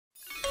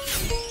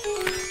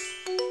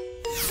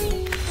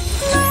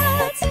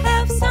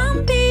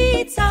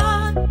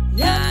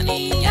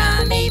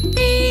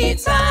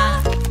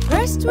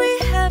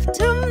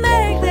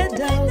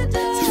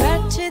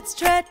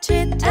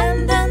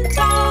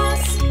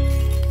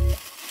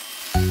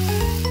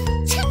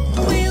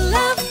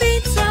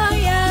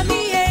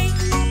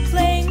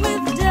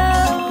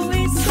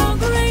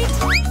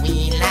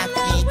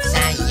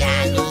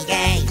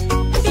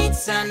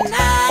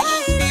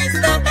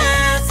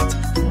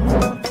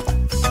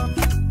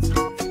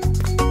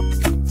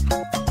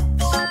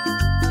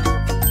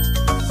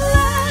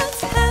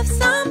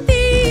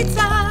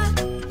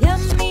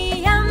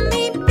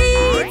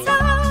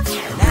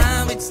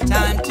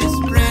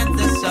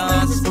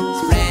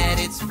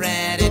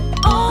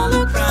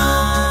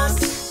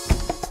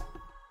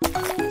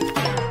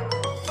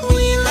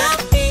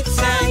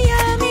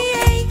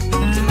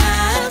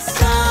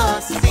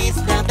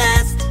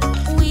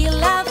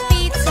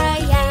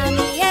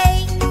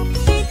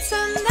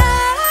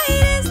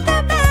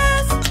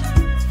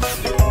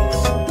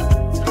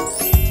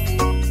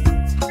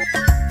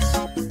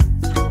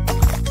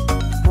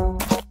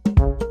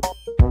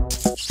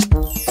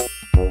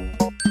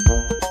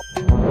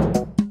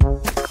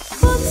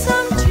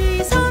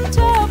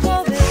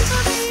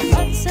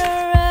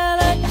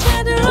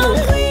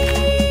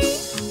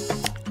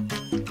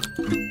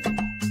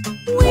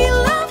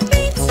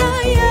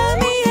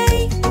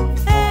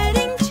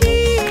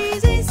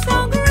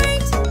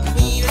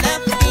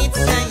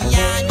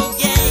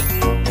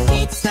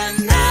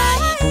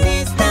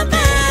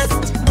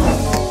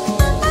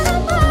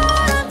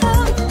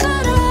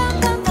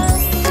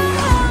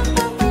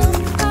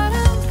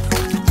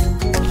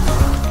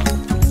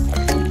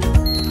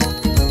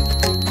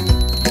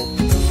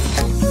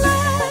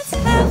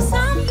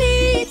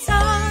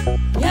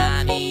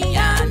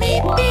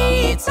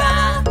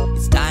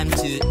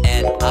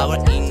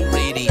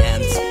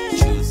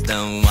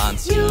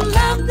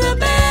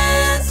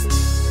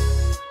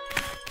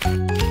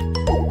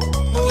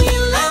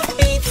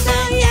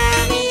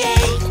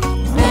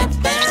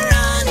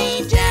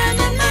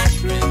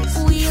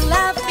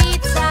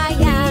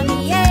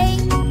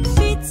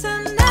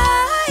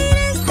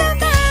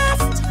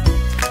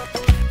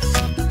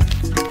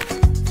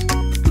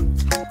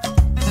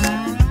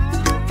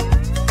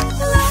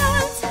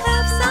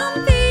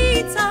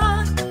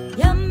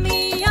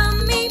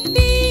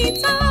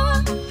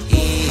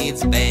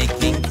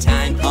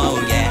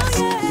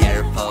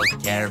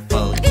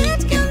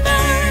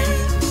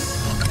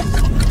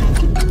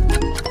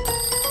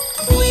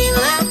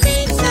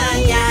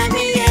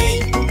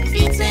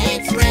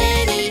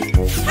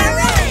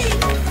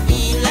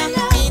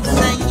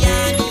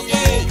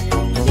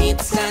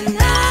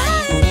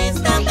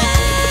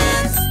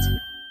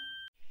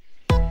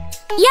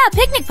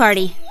picnic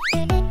party.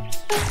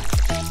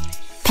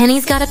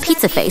 Penny's got a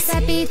pizza face.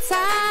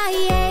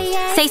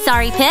 Say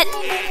sorry, Pit.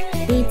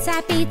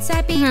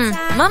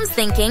 Mom's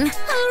thinking.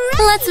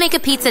 Let's make a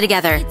pizza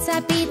together.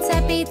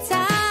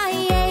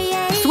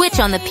 Switch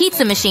on the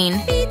pizza machine.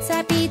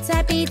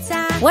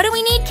 What do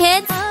we need,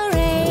 kids?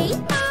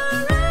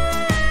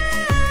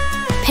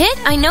 Pit,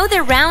 I know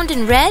they're round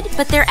and red,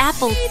 but they're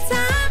apples.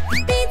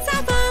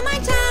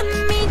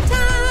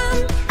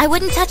 I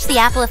wouldn't touch the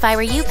apple if I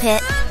were you,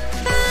 Pit.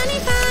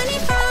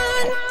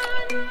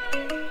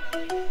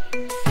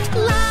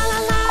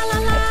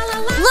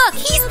 Look,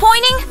 he's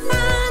pointing!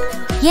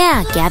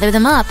 Yeah, gather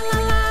them up.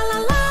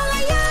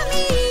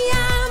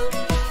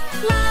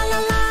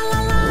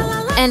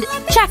 And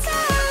check!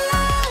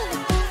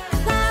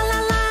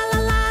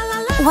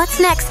 What's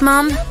next,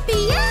 Mom?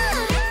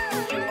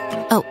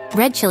 Oh,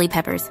 red chili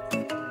peppers.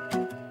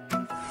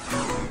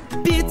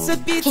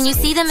 Can you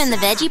see them in the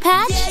veggie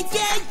patch?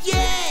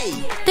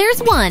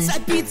 There's one.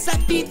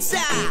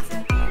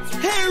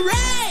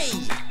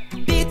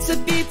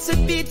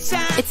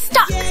 It's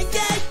stuck.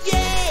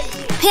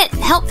 Pit,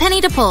 help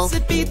Penny to pull.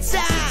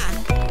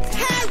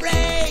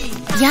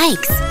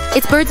 Yikes!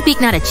 It's bird's beak,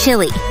 not a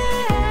chili.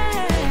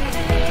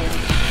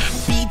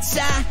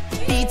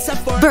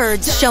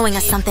 Birds showing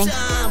us something.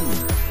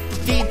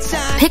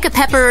 Pick a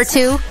pepper or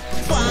two.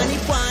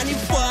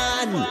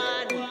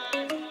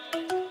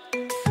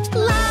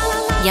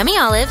 Yummy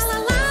olives.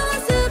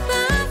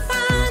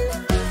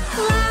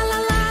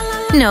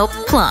 Nope,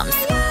 plums.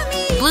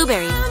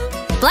 Blueberries.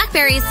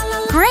 Blackberries.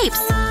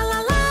 Grapes.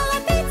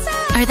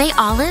 Are they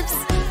olives?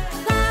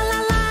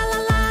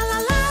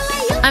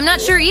 I'm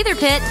not sure either,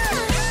 Pit.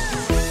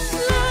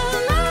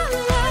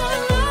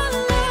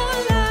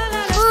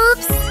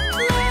 Oops.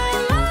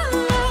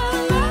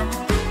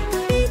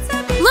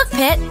 Look,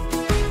 Pit.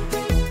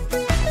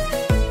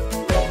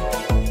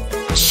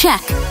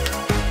 Check.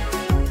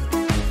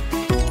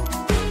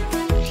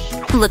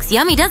 Looks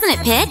yummy, doesn't it,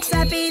 Pit?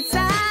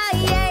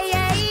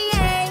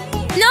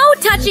 No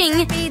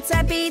touching!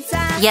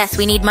 Yes,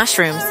 we need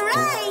mushrooms.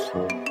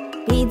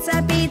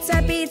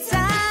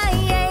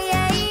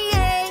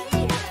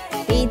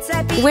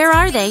 Where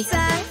are they?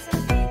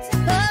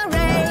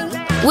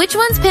 Which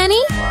one's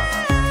Penny?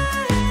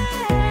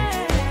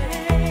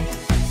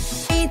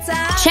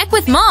 Check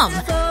with Mom.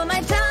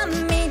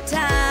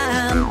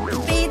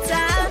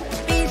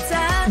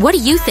 What do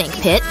you think,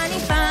 Pit?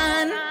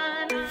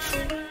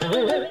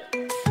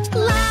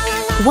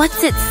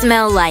 What's it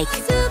smell like?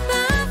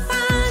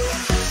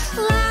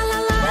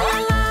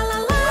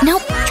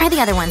 Nope, try the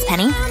other ones,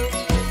 Penny.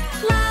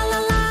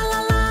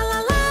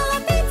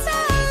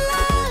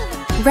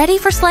 Ready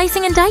for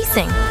slicing and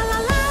dicing.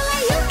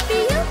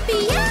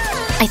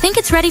 I think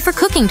it's ready for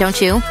cooking,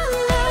 don't you?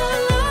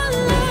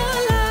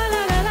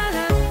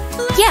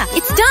 Yeah,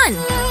 it's done!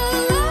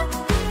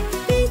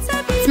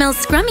 Smells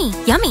scrummy,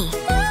 yummy.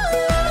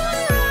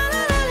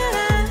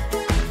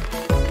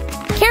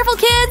 Careful,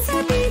 kids!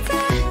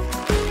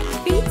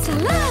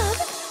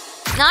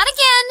 Not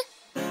again!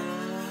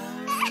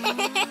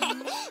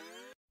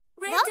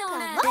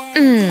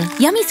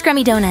 Yummy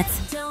scrummy donuts.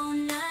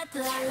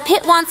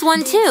 Pit wants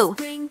one too.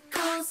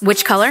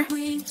 Which color?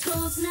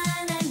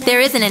 There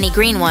isn't any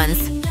green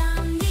ones.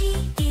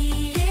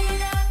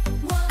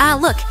 Ah,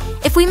 look.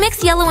 If we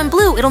mix yellow and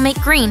blue, it'll make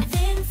green.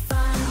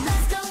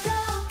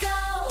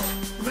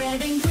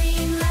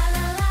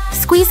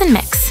 Squeeze and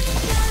mix.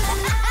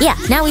 Yeah,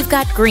 now we've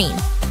got green.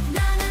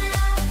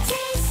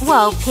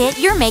 Whoa, Pit,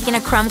 you're making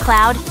a crumb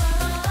cloud.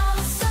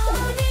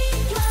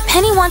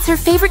 Penny wants her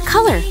favorite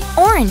color,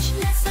 orange.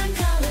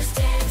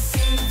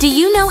 Do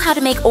you know how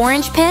to make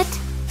orange, Pit?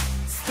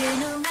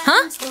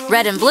 Huh?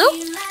 Red and blue?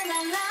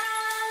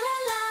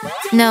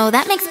 No,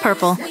 that makes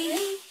purple.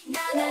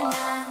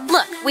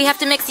 Look, we have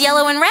to mix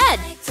yellow and red.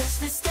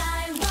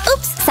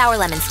 Oops, sour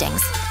lemon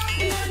stings.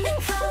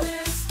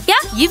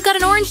 Yeah, you've got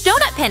an orange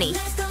donut, Penny.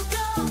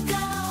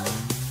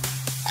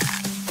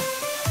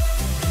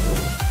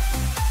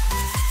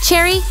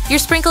 Cherry, your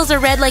sprinkles are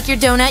red like your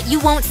donut. You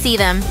won't see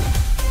them.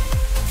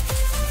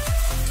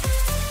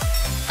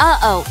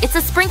 Uh-oh, it's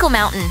a sprinkle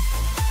mountain.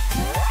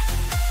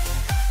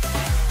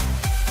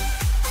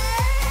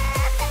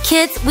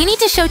 Kids, we need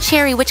to show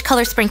Cherry which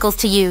color sprinkles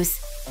to use.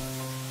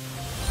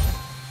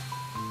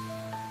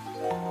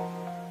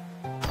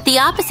 The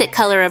opposite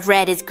color of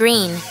red is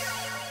green.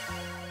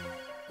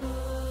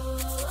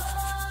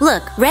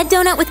 Look, red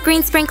donut with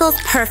green sprinkles,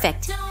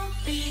 perfect.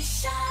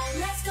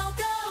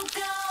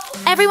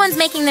 Everyone's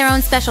making their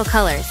own special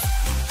colors.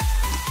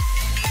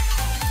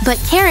 But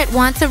Carrot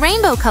wants a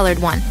rainbow-colored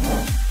one.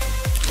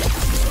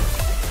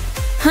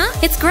 Huh?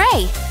 It's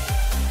gray.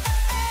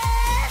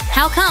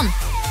 How come?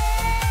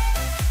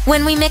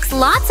 When we mix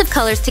lots of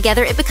colors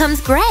together, it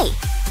becomes gray.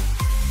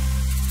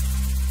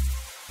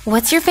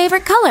 What's your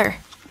favorite color?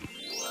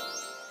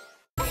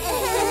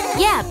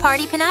 Yeah,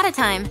 party pinata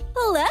time.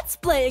 Let's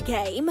play a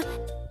game.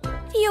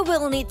 You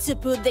will need to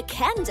put the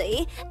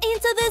candy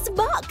into this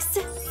box.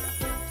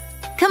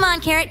 Come on,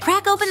 Carrot,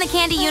 crack open the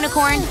candy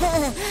unicorn.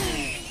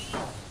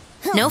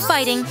 No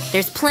fighting.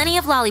 There's plenty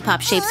of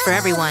lollipop shapes for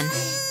everyone.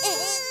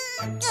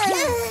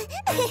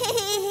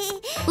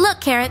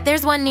 Look, Carrot,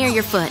 there's one near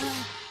your foot.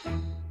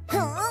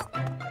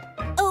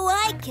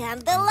 Why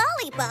can't the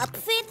lollipop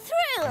fit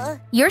through?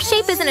 Your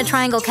shape isn't a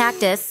triangle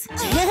cactus.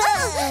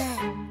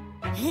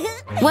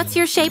 What's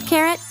your shape,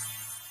 Carrot?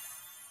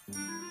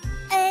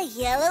 A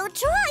yellow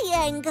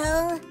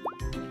triangle.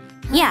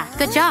 Yeah,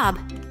 good job.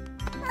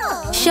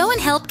 Show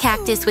and help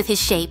Cactus with his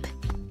shape.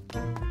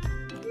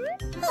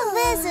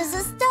 This is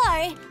a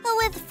star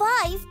with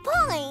 5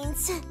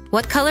 points.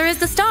 What color is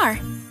the star?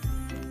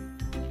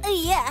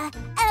 Yeah,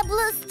 a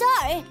blue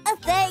star.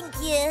 Thank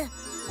you.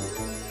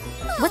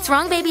 What's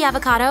wrong, baby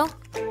avocado?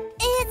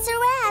 It's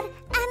red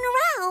and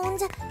round,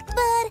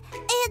 but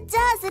it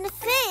doesn't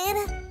fit.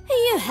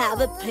 You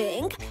have a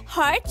pink,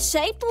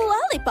 heart-shaped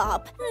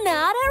lollipop,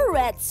 not a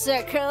red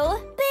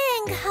circle.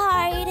 Pink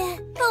heart.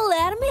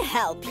 Let me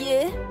help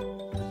you.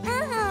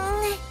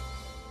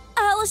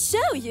 I'll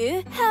show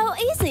you how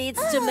easy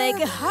it's to make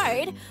a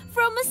heart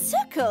from a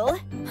circle.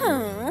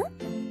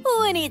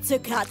 We need to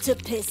cut 2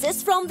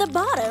 pieces from the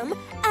bottom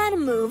and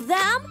move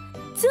them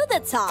to the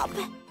top.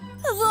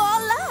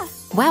 Voila!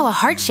 Wow, a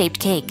heart-shaped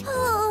cake.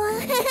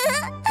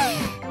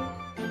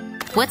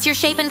 What's your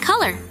shape and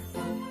color?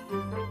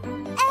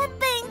 A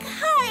pink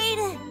heart.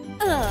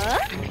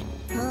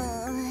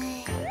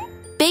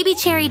 Baby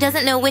Cherry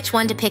doesn't know which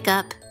one to pick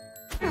up.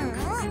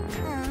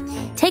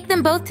 Take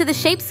them both to the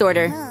shape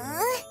sorter.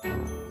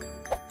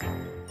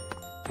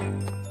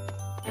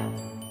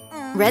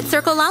 Red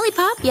circle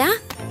lollipop, yeah?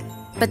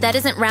 But that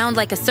isn't round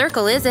like a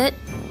circle, is it?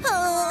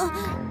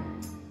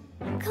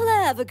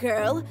 Clever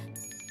girl.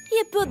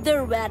 You put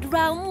the red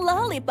round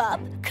lollipop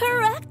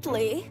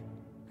correctly.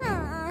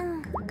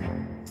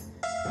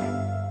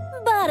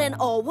 But an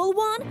oval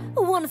one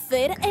won't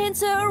fit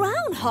into a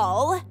round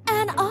hole.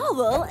 An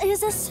oval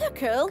is a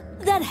circle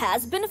that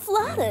has been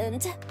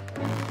flattened.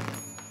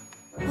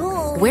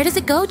 Where does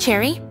it go,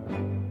 Cherry?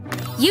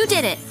 You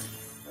did it!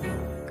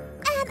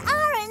 An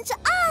orange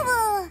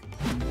oval!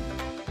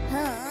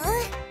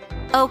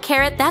 Oh,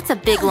 Carrot, that's a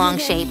big, long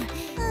shape.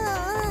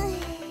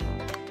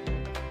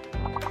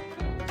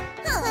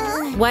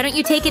 Why don't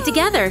you take it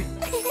together?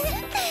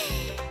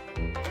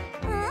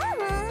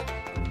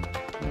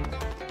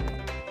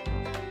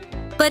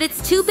 But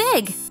it's too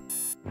big.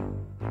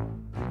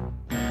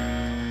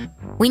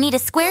 We need a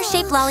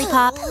square-shaped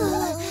lollipop.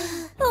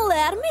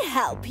 Let me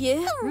help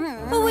you.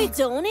 We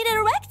don't need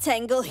a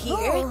rectangle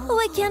here.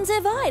 We can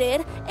divide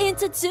it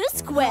into 2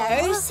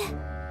 squares.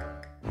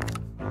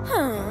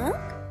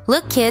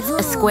 Look, kids,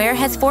 a square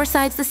has 4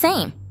 sides the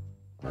same.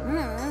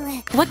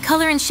 What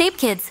color and shape,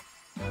 kids?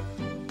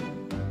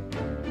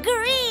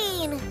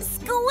 Green!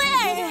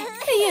 Square!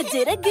 You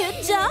did a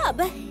good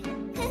job!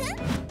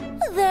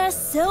 There are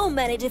so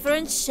many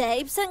different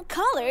shapes and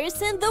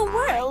colors in the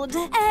world.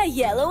 A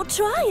yellow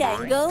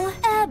triangle,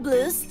 a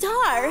blue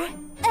star,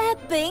 a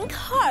pink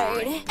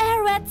heart,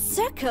 a red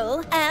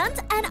circle, and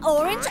an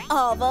orange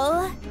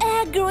oval,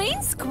 a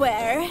green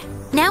square.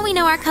 Now we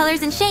know our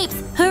colors and shapes.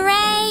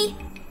 Hooray!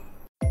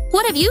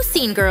 What have you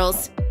seen,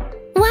 girls?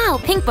 Wow,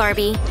 pink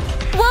Barbie.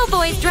 Whoa,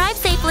 boys, drive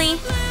safely.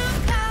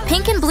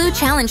 Pink and blue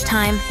challenge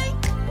time.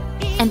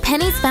 And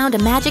Penny's found a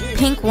magic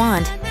pink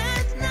wand.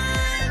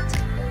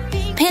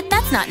 Pit,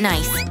 that's not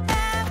nice.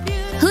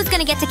 Who's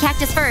gonna get to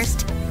Cactus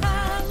first?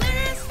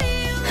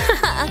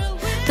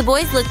 The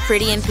boys look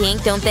pretty in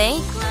pink, don't they?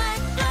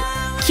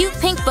 Cute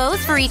pink bows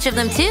for each of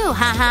them too,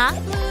 haha.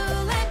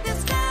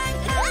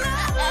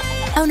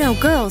 Oh no,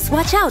 girls,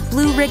 watch out,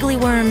 blue wriggly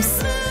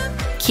worms.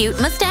 Cute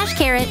mustache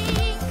Carrot.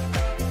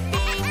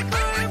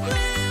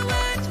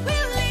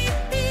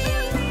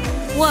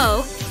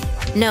 Whoa.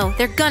 No,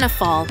 they're gonna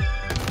fall.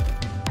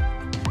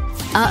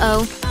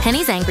 Uh-oh,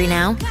 Penny's angry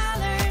now.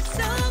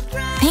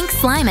 Pink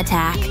slime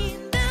attack.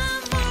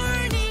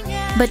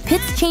 But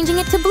Pit's changing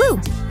it to blue.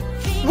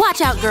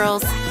 Watch out,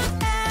 girls.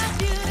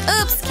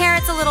 Oops,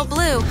 Carrot's a little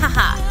blue,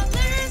 haha.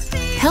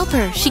 Help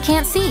her, she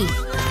can't see.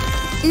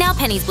 Now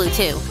Penny's blue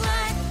too.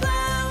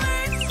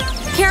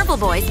 Careful,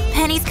 boys,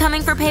 Penny's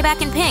coming for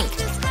payback in pink.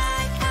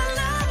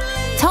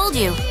 Told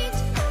you.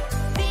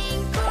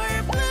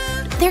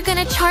 They're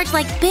gonna charge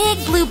like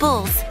big blue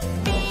bulls.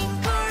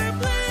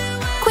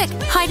 Quick,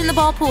 hide in the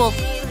ball pool.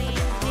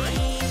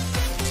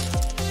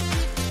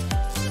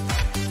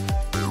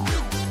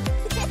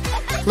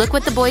 Look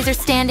what the boys are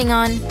standing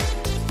on.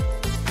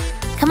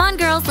 Come on,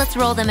 girls, let's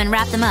roll them and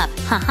wrap them up.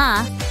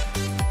 Haha.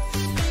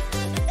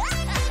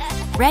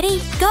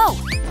 Ready? Go!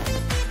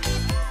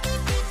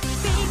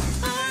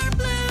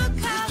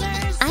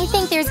 I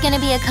think there's gonna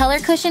be a color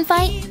cushion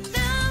fight.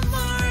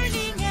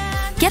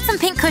 Get some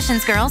pink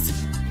cushions, girls.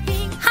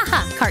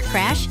 Haha, cart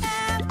crash.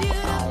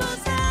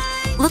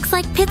 Looks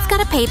like Pit's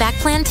got a payback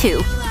plan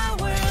too.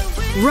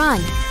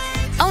 Run!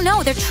 Oh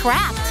no, they're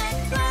trapped!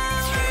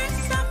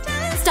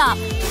 Stop!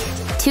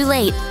 Too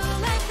late.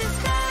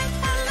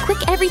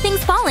 Quick,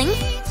 everything's falling.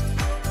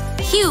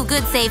 Phew,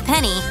 good save,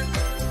 Penny.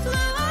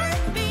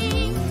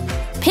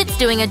 Pit's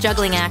doing a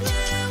juggling act.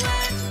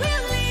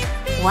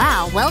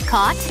 Wow, well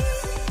caught.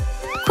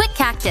 Quick,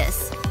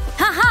 Cactus.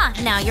 Haha,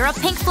 now you're a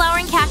pink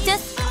flowering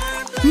cactus?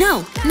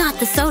 No, not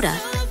the soda.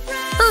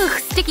 Ugh,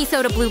 sticky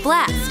soda blue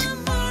blast.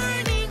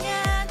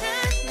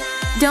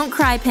 Don't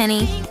cry,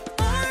 Penny.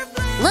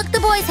 Look, the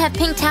boys have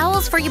pink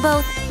towels for you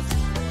both.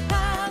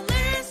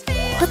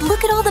 But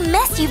look at all the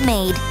mess you've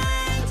made.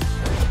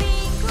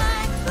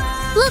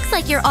 Looks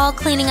like you're all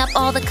cleaning up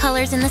all the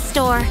colors in the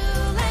store.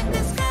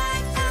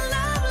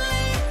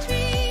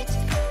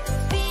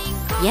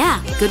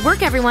 Yeah, good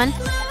work, everyone.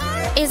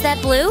 Is that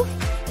blue?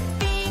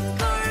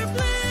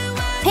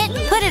 Pit,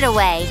 put it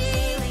away.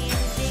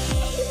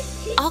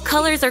 All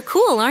colors are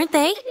cool, aren't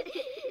they?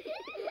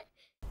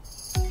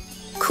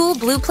 Cool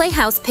blue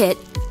playhouse, Pit.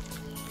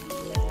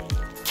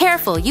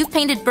 Careful, you've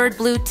painted bird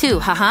blue too,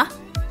 haha.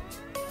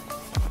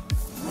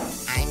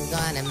 I'm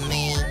gonna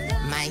make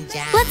my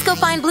giant Let's go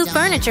find blue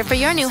furniture for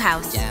your new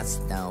house.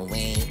 just the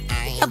way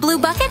I A blue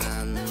bucket?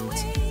 want.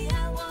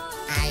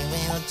 I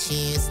will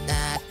choose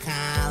the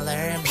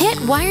color Pit,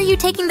 why are you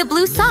taking the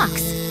blue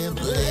socks? blue,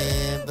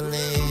 blue, blue.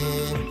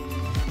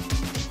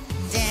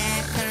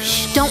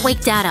 Shh, don't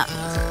wake Dad up.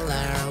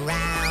 All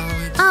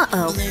around.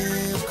 Uh-oh.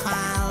 Blue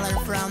color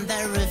from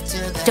the roof to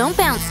the Don't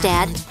bounce,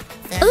 Dad.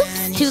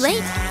 Oops, too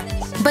late.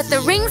 But the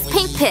ring's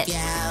pink, Pit.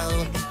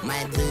 go.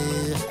 My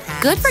blue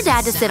Good for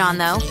Dad to sit on,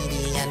 though.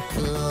 pretty and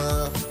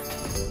cool.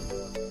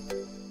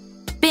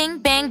 Bing,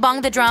 bang,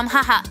 bong the drum,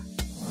 haha.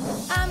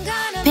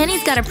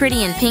 Penny's got a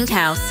pretty and pink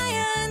house.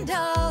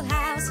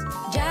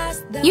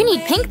 You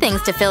need pink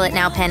things to fill it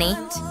now, Penny.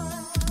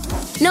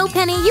 No,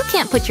 Penny, you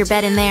can't put your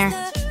bed in there.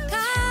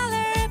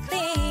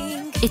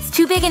 It's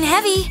too big and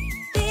heavy.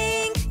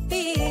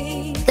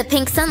 The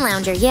pink sun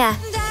lounger, yeah.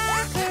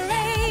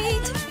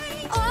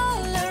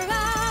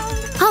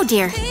 Oh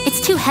dear,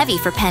 it's too heavy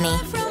for Penny.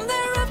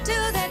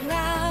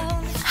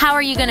 How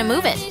are you gonna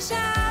move it?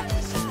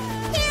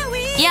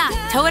 Yeah,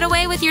 tow it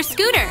away with your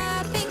scooter.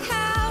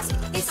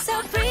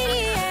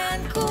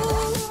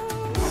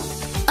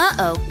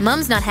 Uh-oh,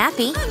 Mom's not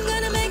happy.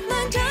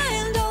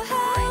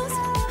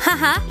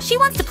 Haha, she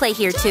wants to play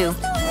here too.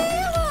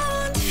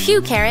 Phew,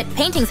 Carrot,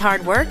 painting's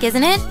hard work,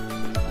 isn't it?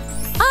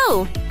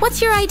 Oh,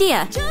 what's your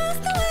idea?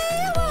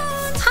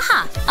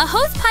 Haha, a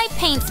hosepipe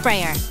paint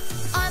sprayer.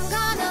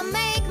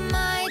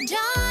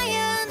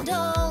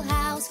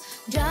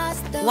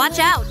 Watch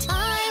out!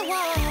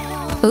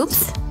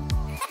 Oops.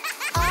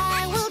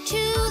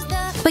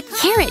 But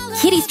Carrot,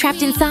 Kitty's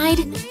trapped inside.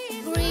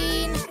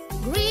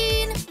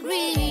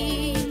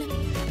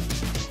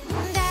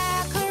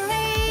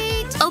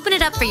 Open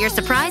it up for your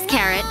surprise,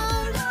 Carrot.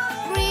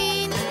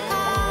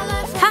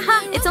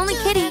 Haha, it's only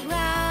Kitty.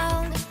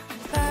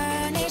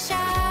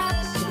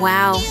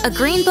 Wow, a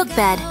green book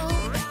bed.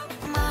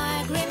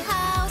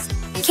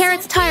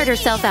 Carrot's tired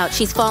herself out.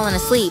 She's fallen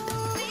asleep.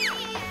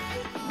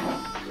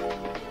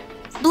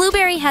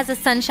 Blueberry has a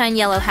sunshine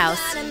yellow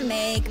house.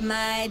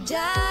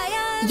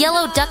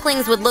 Yellow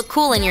ducklings would look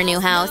cool in your new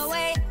house.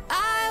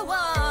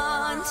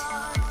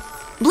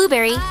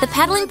 Blueberry, the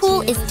paddling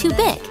pool is too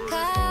big.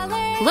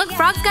 Look,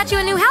 Frog's got you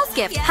a new house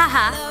gift.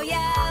 Haha.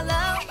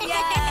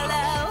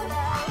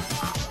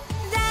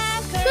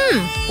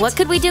 What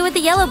could we do with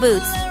the yellow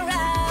boots?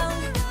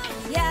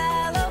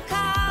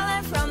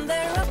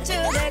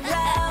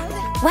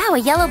 Wow, a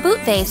yellow boot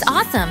vase.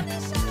 Awesome.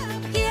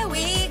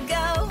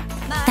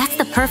 That's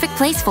the perfect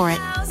place for it.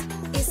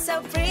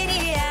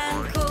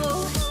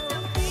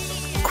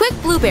 Quick,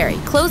 Blueberry,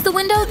 close the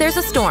window, there's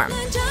a storm.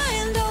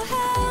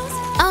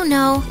 Oh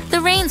no, the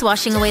rain's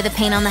washing away the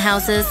paint on the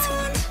houses.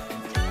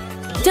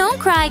 Don't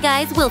cry,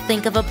 guys, we'll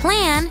think of a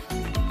plan.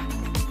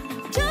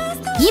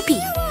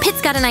 Yippee,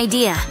 Pit's got an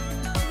idea.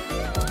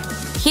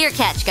 Here,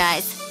 catch,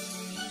 guys.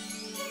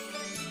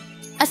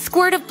 A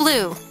squirt of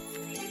blue.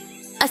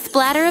 A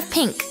splatter of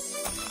pink.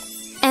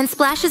 And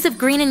splashes of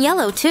green and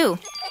yellow, too.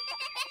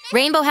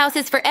 Rainbow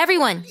houses for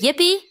everyone,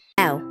 yippee!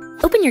 Ow,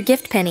 open your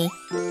gift, Penny.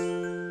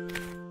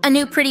 A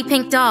new pretty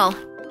pink doll.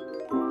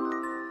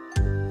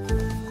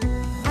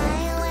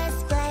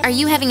 Are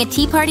you having a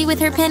tea party with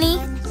her, Penny?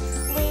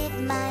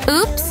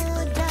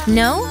 Oops!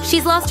 No,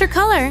 she's lost her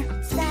color.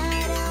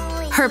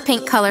 Her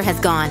pink color has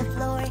gone.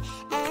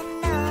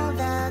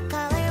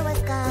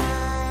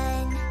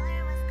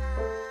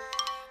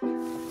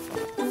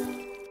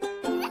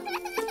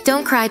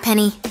 Don't cry,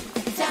 Penny.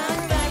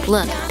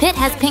 Look, Pit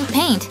has pink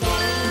paint.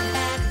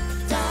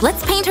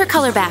 Let's paint her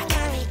color back.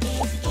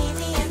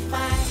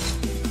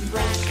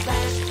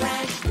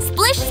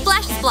 Splish,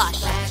 splash,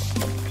 splosh.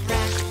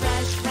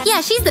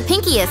 Yeah, she's the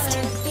pinkiest.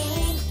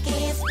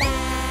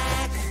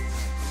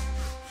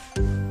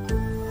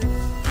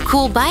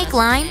 Cool bike,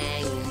 Lime.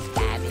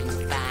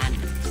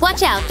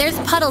 Watch out, there's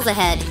puddles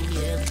ahead.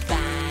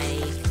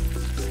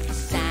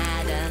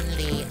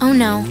 Oh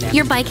no,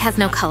 your bike has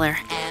no color.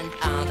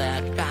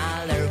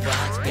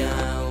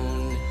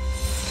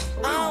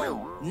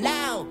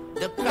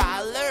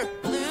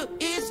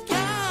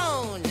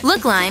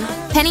 Look, Lime,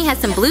 Penny has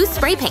some blue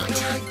spray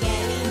paint.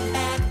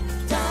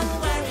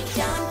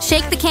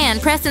 Shake the can,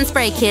 press and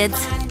spray, kids.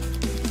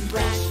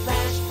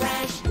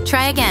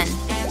 Try again.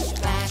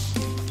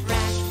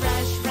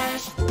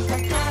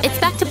 It's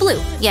back to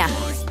blue, yeah.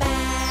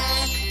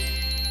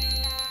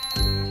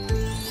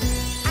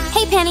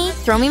 Hey, Penny,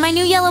 throw me my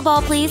new yellow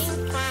ball, please.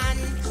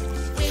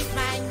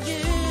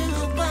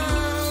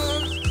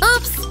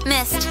 Oops,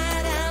 missed.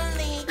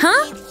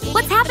 Huh?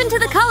 What's happened to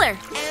the color?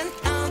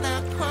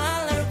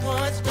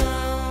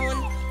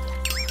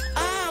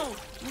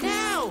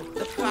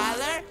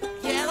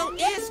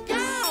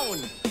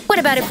 What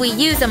about if we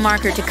use a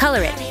marker to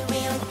color it?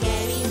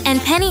 And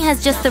Penny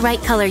has just the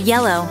right color,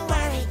 yellow.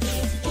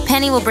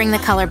 Penny will bring the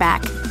color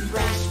back.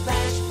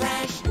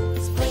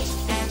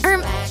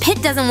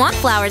 Pit doesn't want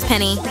flowers,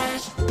 Penny.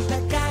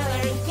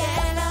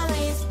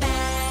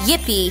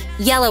 Yippee,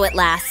 yellow at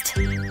last.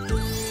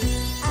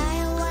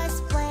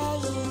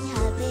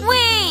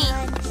 Whee!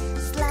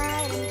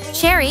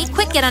 Cherry,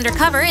 quick get under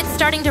cover, it's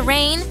starting to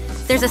rain.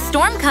 There's a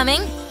storm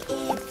coming.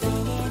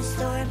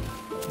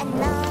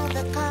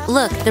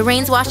 Look, the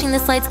rain's washing the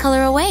slide's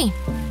color away.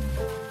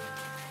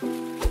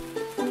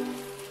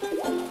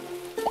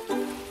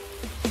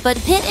 But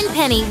Pit and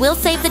Penny will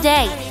save the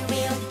day.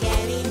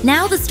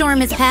 Now the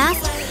storm is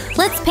past,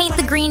 let's paint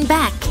the green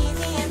back.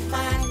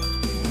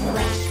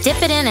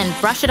 Dip it in and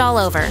brush it all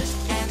over.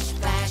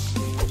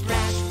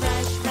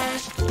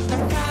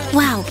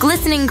 Wow,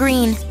 glistening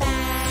green.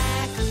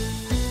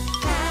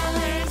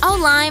 Oh,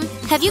 Lime,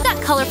 have you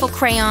got colorful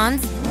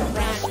crayons?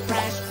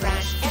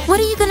 What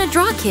are you gonna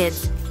draw,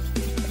 kids?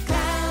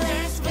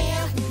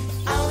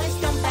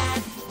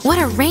 What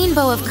a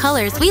rainbow of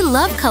colors. We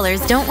love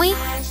colors, don't we?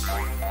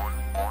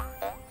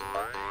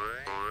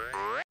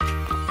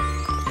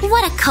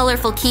 What a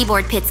colorful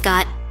keyboard Pit's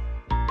got.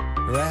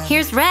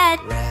 Here's red.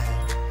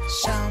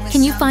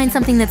 Can you find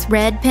something that's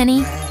red,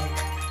 Penny?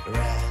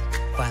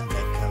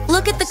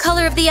 Look at the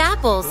color of the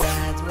apples.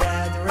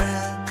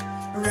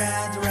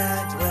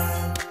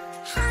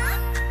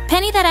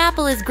 Penny, that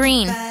apple is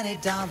green.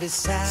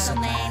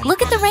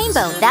 Look at the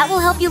rainbow. That will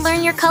help you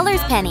learn your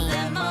colors, Penny.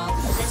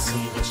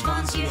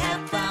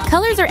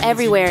 Colors are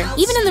everywhere,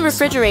 even in the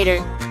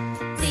refrigerator.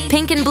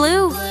 Pink and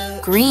blue,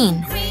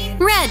 green,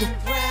 red.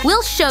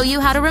 We'll show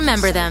you how to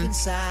remember them.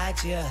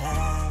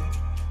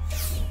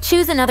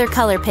 Choose another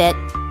color, Pit.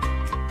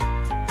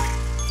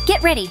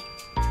 Get ready.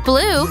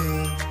 Blue.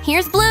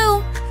 Here's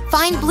blue.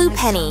 Find blue,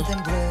 Penny.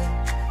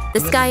 The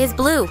sky is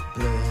blue.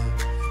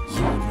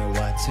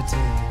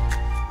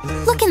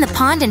 Look in the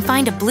pond and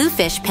find a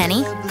bluefish,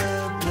 Penny.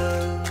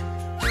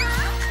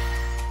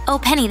 Oh,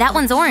 Penny, that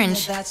one's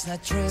orange. Check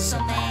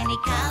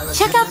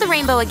out the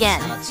rainbow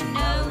again.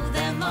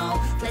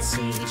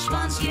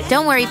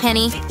 Don't worry,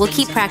 Penny. We'll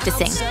keep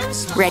practicing.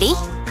 Ready?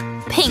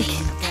 Pink,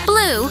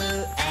 blue,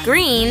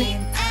 green,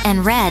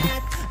 and red.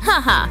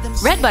 Haha,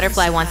 Red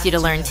Butterfly wants you to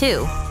learn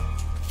too.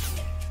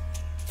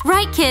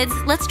 Right, kids,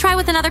 let's try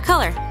with another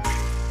color.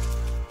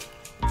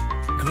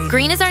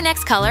 Green is our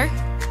next color.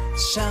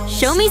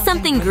 Show me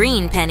something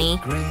green, Penny.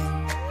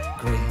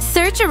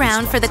 Search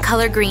around for the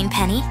color green,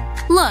 Penny.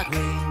 Look.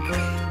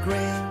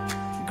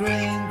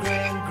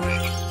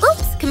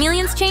 Oops,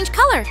 chameleons change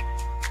color.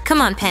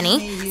 Come on,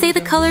 Penny. Say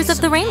the colors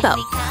of the rainbow.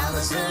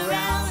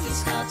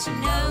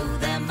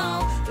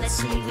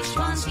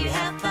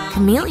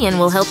 Chameleon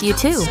will help you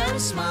too.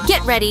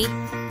 Get ready.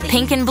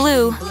 Pink and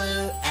blue.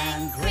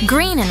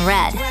 Green and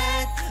red.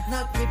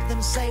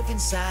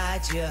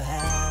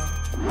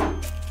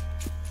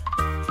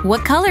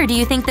 What color do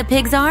you think the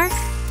pigs are?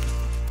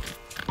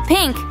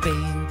 Pink.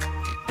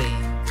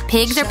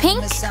 Pigs are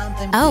pink?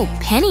 Oh,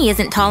 Penny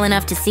isn't tall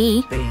enough to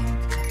see.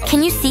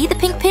 Can you see the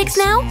pink pigs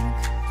now?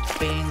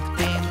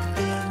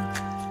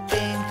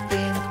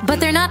 But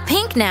they're not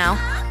pink now.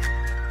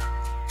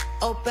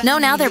 No,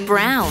 now they're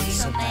brown.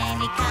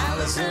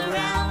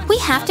 We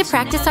have to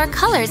practice our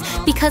colors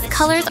because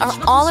colors are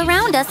all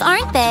around us,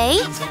 aren't they?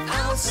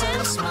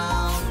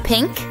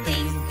 Pink,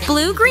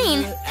 blue,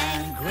 green,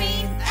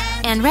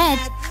 and red.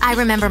 I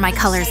remember my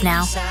colors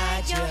now.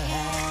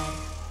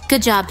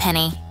 Good job,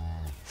 Penny.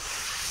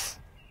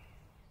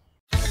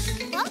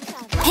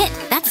 Pit,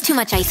 that's too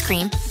much ice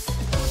cream.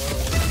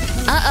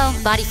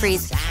 Uh-oh, body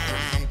freeze.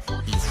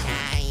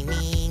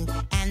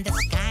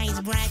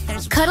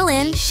 Cuddle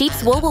in,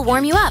 sheep's wool will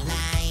warm you up.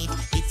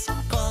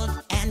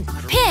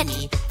 Pit,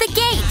 the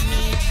gate!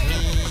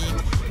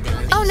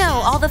 Oh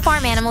no, all the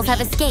farm animals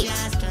have escaped.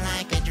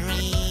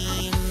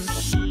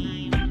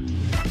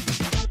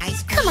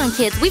 Come on,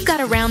 kids, we've got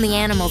to round the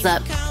animals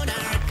up.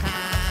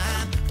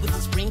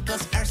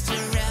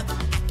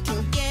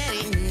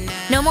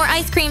 No more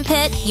ice cream,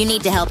 Pit. You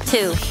need to help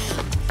too.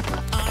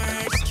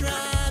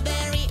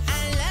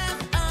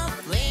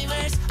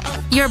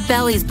 Your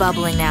belly's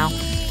bubbling now.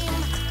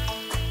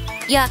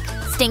 Yuck,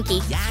 stinky.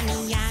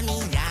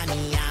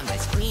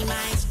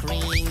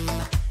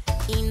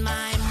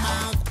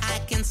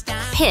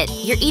 Pit,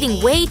 you're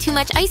eating way too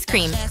much ice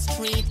cream.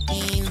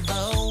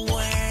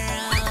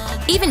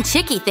 Even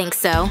Chicky thinks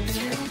so.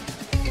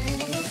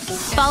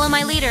 Follow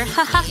my leader,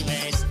 haha.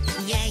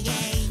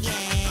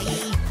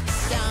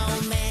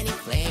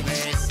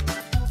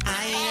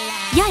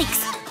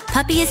 Yikes!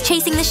 Puppy is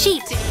chasing the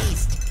sheep.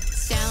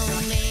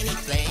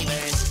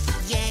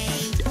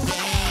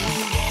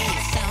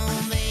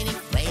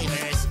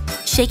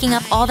 Shaking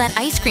up all that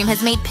ice cream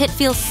has made Pit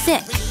feel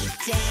sick.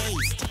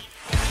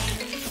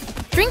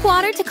 Drink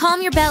water to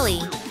calm your belly.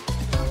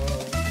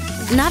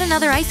 Not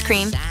another ice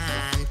cream.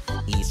 Sun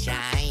is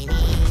shining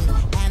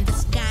and the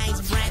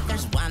sky's bright.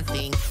 There's one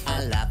thing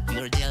I love,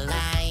 your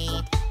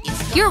delight.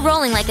 It's You're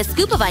rolling like a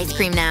scoop of ice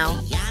cream now.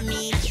 a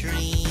yummy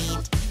treat,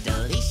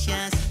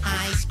 delicious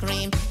ice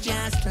cream,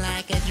 just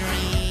like a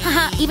dream.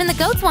 Haha, even the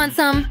goats want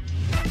some.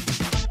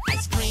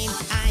 Ice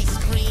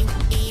cream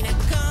in a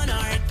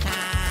corner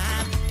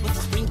cup with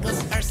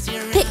sprinkles or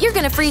syrup. Pit, you're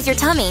gonna freeze your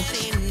tummy.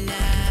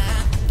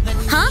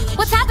 Huh?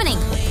 What's happening?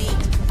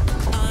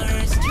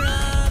 Or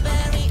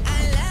strawberry, I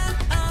love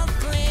all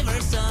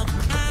flavors of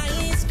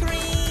ice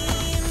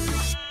cream.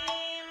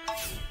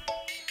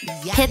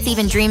 Pit's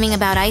even dreaming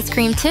about ice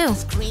cream too.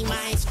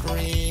 Ice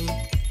cream.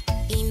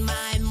 In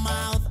my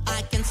mouth,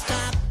 I can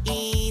stop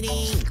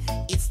eating.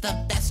 It's the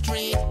best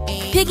treat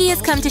in Piggy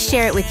has come to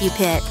share it with you,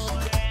 Pit.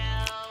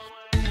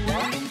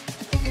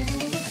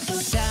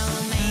 so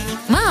many,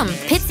 Mom,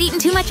 Pit's eaten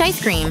too much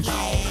ice cream. so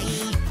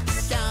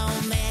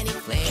many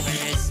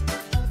flavors.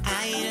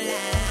 I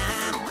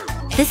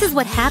love. This is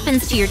what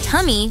happens to your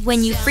tummy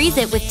when you freeze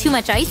it with too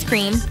much ice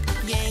cream. So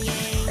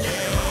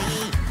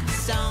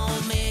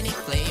many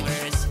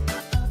flavors.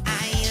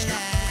 I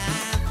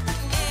love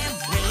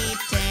every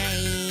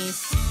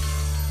taste.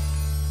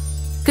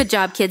 Good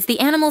job, kids. The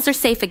animals are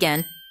safe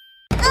again.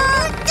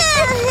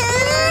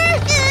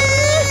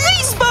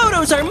 These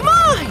photos are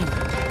mine!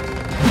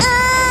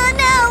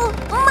 No!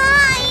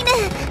 Mine!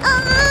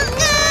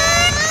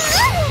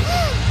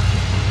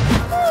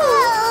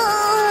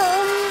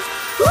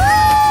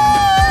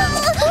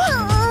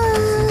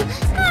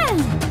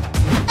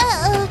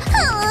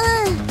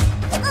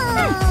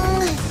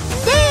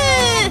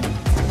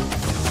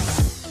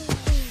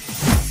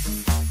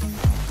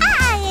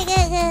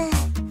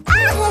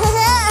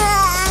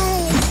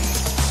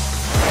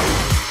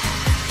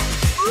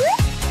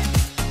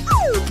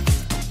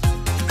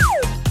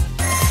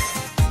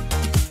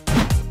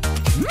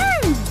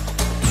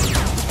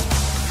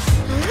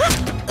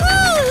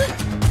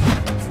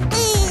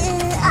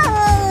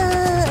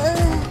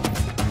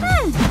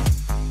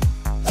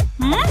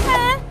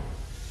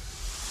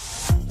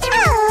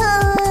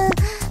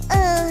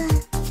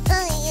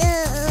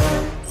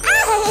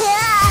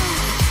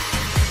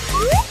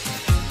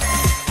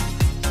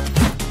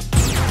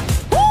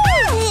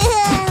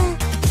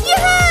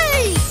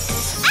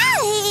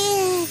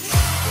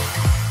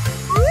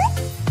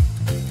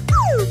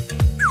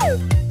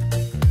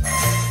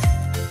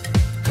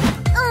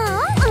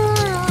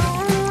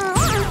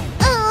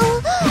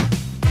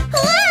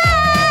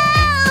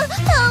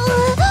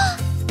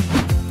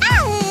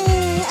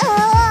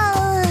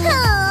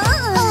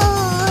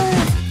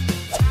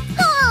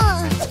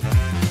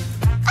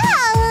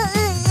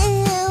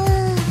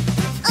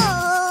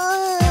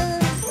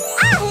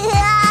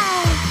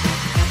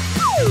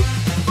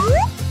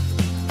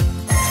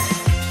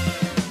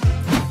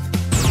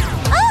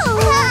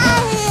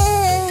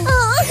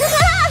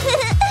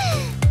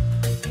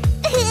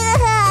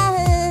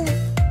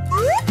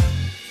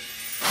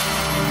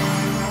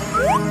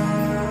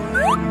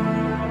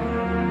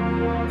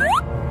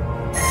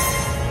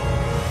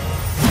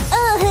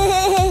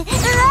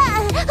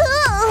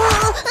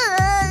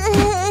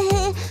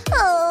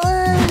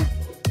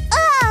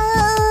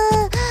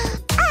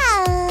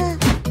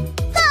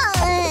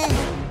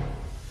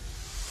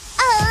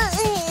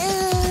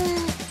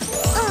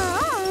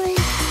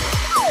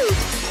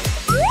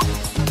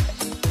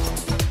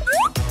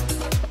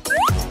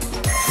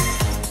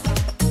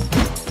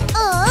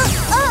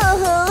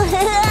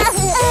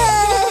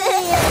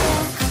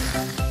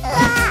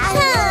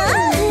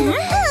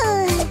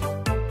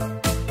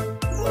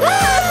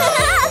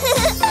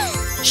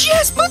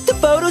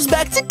 photos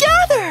back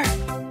together!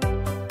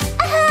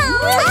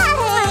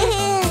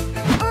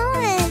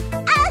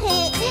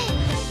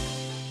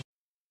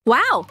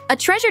 Wow, a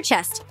treasure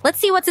chest. Let's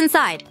see what's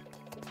inside.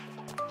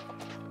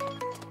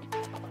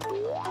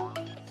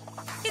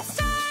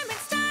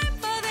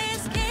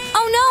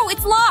 Oh no,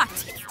 it's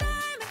locked!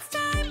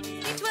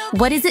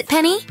 What is it,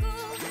 Penny?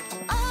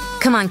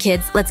 Come on,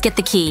 kids, let's get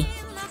the key.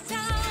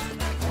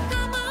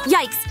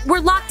 Yikes, we're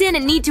locked in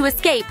and need to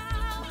escape.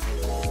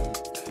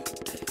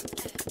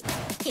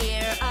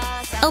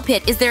 Oh,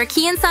 Pit, is there a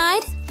key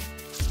inside?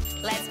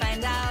 Let's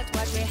find out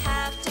what we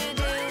have to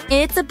do.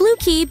 It's a blue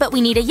key, but we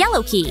need a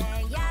yellow key.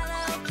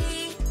 Yellow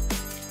key.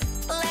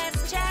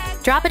 Let's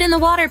check. Drop it in the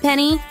water,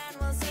 Penny.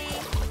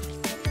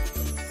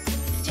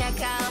 Check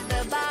out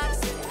the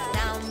box.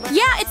 Number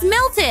Yeah, it's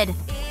melted!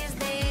 is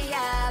the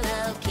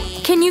yellow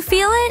key. Can you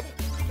feel it?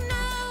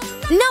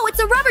 No, it's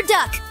a rubber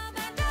duck!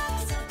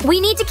 We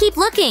need to keep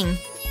looking.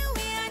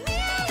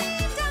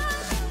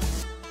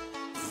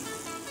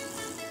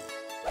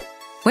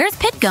 Where's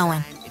Pit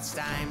going? It's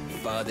time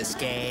for the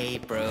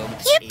escape room.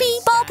 Yippee,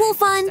 It's ball pool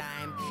fun.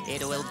 time.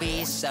 It will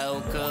be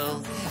so cool.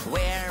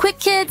 Where Quick,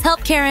 kids,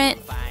 help Carrot.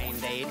 find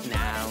it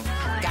now?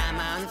 Come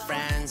on,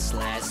 friends,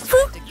 let's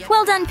Phew, get together.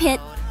 well done, Pit.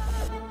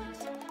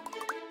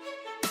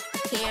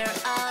 Here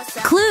are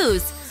some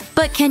Clues,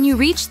 But can you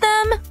reach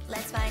them?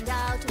 Let's find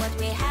out what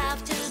we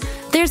have to do.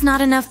 There's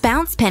not enough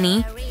bounce,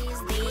 Penny. Where is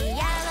the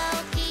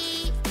yellow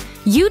key?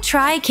 You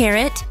try,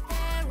 Carrot.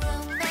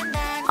 Room and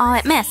then Aw,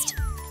 it missed.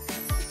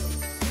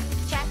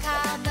 check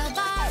out the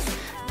box.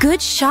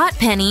 Good shot,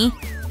 Penny.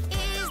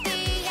 Is the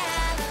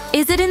yellow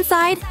Is it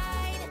inside?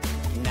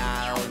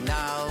 No,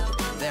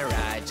 the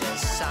ride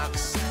just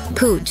sucks.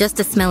 Pooh, just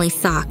a smelly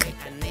sock.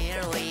 I'm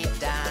nearly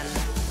done.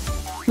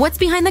 What's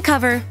behind the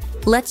cover?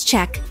 Let's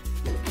check.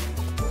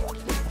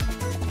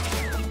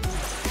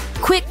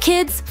 Quick,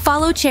 kids,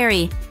 follow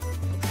Cherry.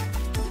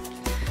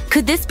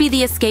 Could this be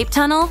the escape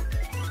tunnel?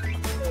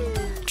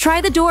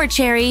 Try the door,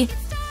 Cherry.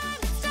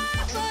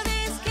 for the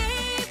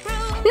escape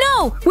room?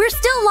 No, we're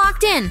still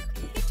locked in.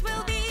 It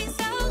will be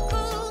so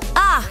cool.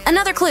 Ah,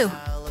 another clue.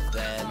 All of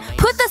them ain't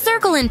Put the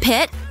circle in,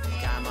 Pit.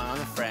 come on,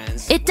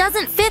 friends. It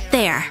doesn't fit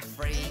there.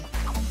 Free.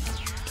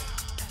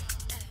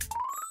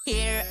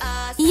 Here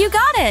are You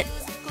got it.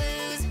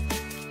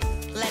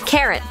 clues. Let's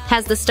Carrot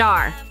has the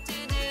star.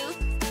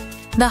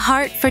 The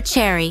heart for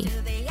Cherry.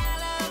 the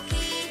yellow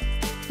key.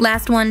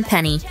 Last one,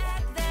 Penny. Check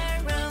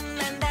the room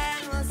and then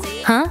we'll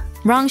see. Huh?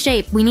 Wrong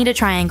shape. We need a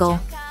triangle.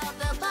 Out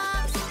the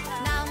box.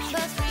 Number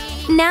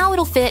 3. Now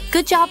it'll fit.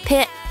 Good job,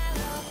 Pit.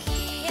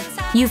 Key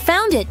inside. You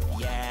found it.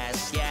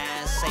 Yes,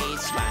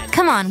 it's fine.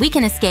 Come on, we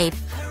can escape.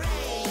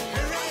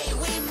 Hooray,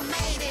 we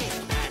made it.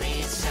 And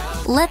it's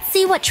so Let's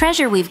see what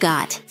treasure we've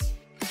got.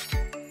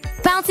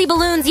 Bouncy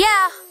balloons,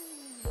 yeah!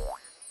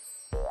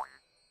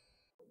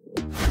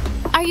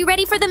 Are you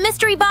ready for the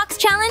mystery box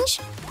challenge?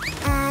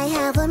 I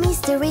have a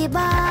mystery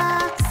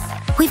box.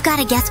 We've got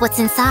to guess what's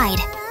inside.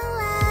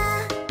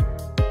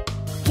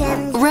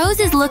 Can Rose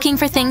is looking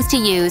for things to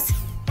use.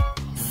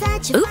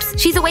 such a Oops,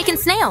 she's a wakened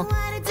snail.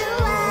 what to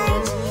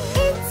hide.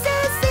 It's a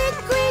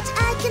secret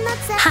I cannot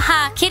tell.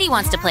 Haha, Kitty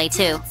wants to play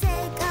too. Take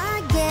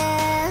a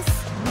guess.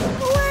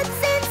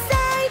 What's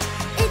inside?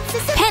 It's a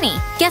secret Penny,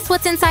 guess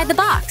what's inside the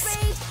box?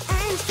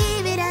 and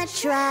give it a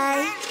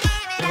try.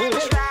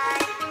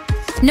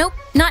 Nope,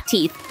 not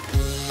teeth.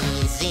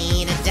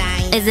 easy to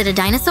die. Is it a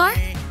dinosaur?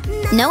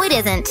 No, it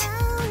isn't.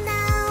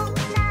 No,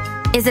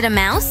 Is it a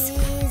mouse?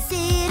 is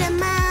it a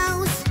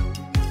mouse?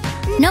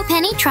 No,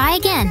 Penny, try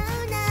again.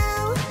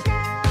 No,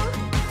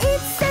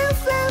 it's so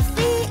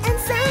fluffy and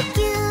so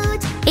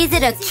cute. Is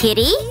it a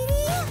kitty?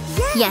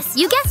 Yes, Yes,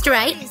 you guessed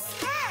right. yes,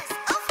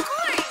 of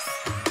course.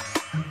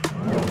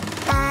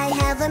 I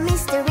have a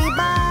mystery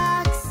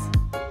box.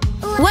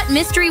 What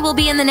mystery will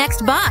be in the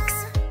next box?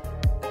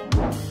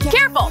 Can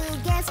Careful. you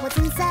guess what's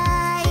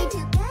inside?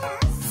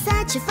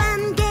 Such a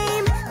fun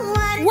game.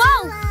 What is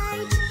Whoa.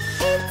 it?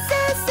 It's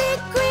a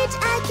secret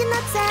I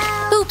cannot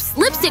tell. Oops,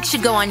 lipstick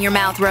should go on your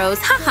mouth, Rose.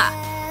 Haha.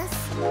 Yes.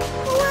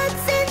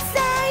 What's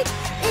inside?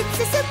 It's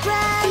a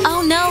surprise.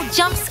 Oh no,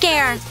 jump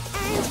scare. And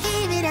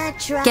give it a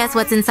try. Guess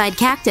what's inside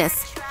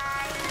cactus?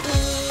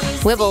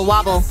 Wibble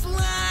wobble.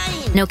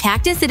 Slime. No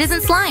cactus, it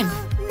isn't slime.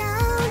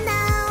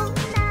 No,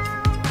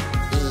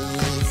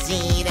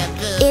 Easy to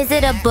go. Is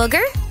it a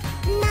booger?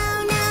 no.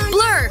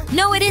 Blur.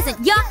 No, it isn't.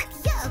 Yuck.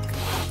 Yuck.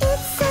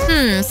 It's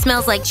so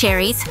Smells like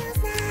cherries.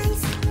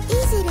 nice.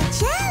 Is it a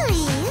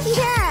jelly?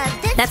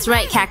 Yeah, That's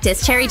right,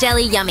 cactus. Cherry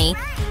jelly, yummy.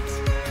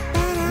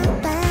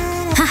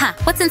 Haha,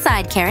 what's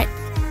inside, Carrot?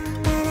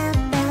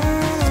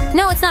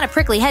 No, it's not a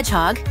prickly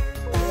hedgehog.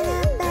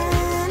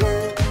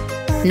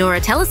 Nor a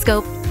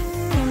telescope.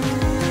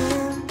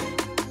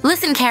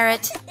 Listen,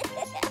 Carrot.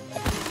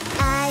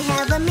 I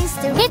have a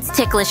mystery. It's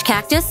ticklish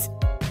cactus.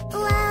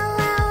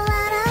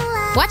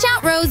 Watch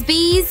out, Rose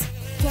bees.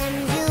 Can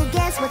you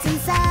guess what's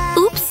inside?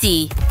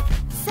 Oopsie.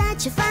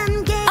 Such a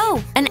fun game.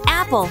 Oh, an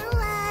apple.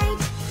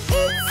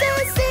 It's so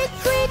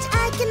secret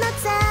I cannot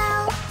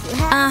tell. You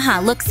have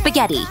Uh-huh, looks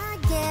spaghetti.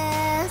 to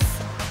guess.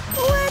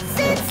 What's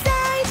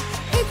inside?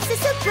 It's a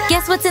surprise.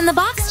 Guess what's in the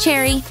box,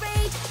 Cherry? And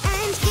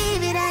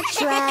give it a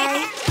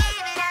try.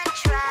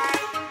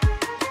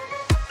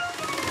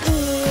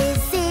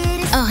 Is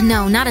it a Oh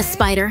no, not a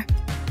spider.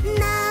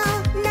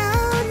 no, no,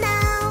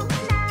 no?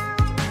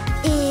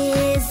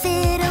 Is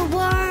it a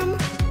worm?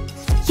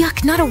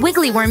 Yuck, not a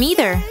wiggly worm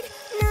either.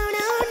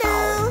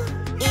 No.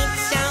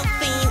 It's so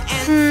thin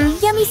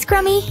and Yummy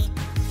scrummy.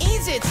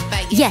 is it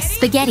spaghetti? Yes,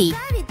 spaghetti.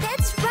 Got it,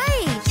 that's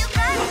right. You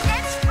got it,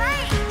 that's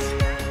right.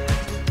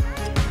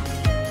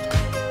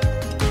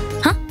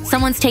 Huh?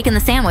 Someone's taken the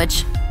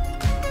sandwich.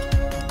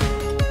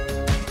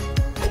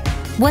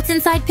 What's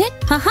inside Pit?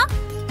 Haha.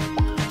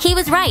 He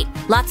was right.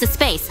 Lots of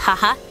space.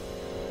 Haha.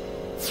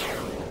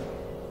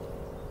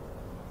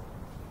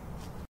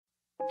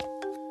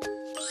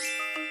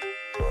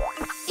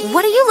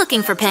 What are you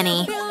looking for,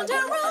 Penny? Build a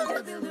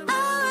room,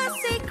 our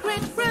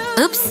secret room.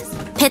 Oops.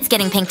 Pit's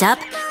getting pinked up.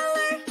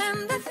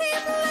 And the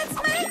theme, let's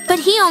make But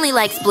he only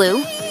likes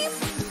blue.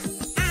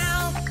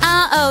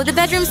 Uh-oh, the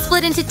bedroom's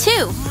split into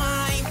two.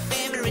 My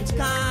favorite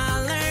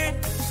color.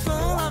 Full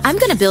of I'm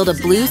gonna build a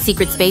blue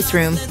secret space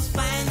room. let's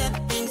find the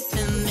things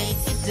to make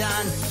it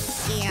done.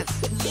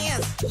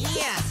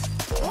 Yes.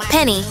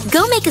 Penny,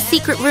 go make a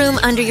secret room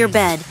under your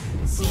bed.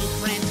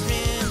 Secret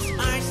rooms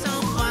are so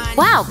fun.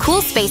 Wow,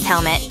 cool space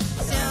helmet.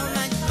 So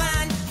much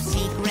fun.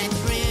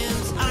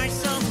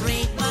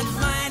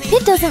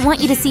 Pit doesn't want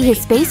you to see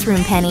his space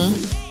room, Penny.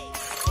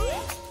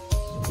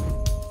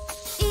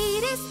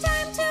 It is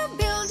time to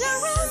build a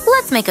room.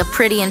 Let's make a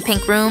pretty and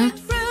pink room.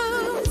 Pick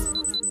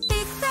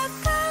the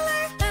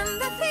color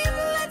and the theme.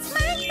 Let's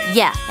make the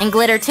Yeah, and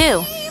glitter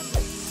too.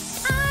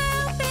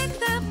 I'll pick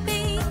the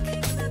pink,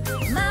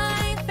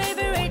 my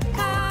favorite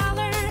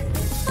color.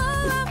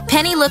 Full of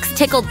Penny looks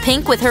tickled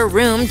pink with her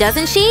room,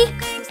 doesn't she?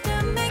 things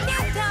to make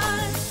it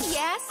done.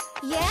 Yes,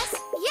 yes,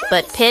 yes.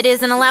 But Pit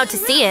isn't allowed to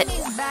see it.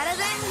 It's better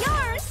than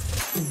yours.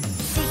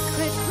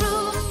 Secret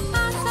rooms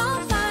are so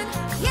fun.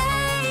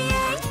 Yay,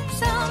 yay.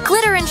 So much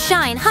Glitter and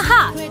shine,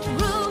 haha! secret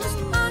rooms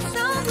are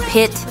so great.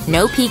 Pit,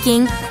 no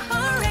peeking.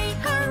 Hooray,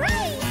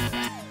 hooray.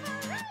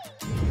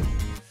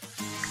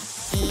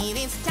 It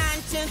is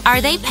time to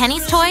Are they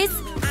Penny's toys?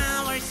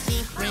 our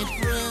secret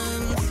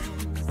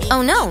rooms.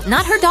 Oh no,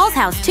 not her doll's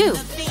house too.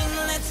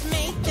 Let's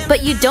make them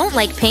But you don't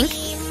like pink?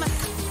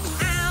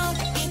 I'll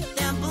pick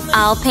the blue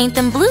I'll paint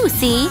them blue,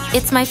 see?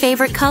 It's my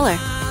favorite color.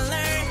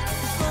 color.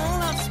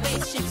 Full of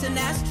spaceships and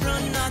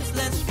astronauts.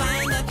 Let's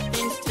find the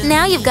things to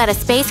Now you've got a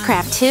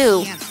spacecraft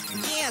too. Yes,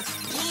 yes,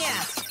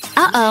 yes.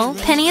 Uh-oh,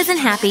 Penny isn't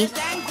happy.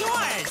 Than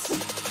yours.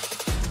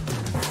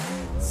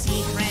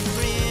 Secret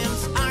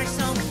rooms are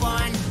so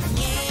fun.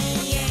 Yay,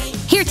 yay.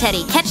 Here,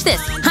 Teddy, catch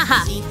this.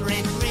 Haha.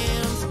 Secret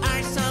rooms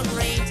are so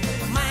great.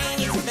 Mine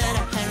is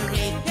better.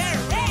 Hooray,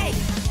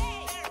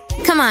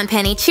 hooray. Come on,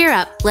 Penny, cheer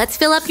up. Let's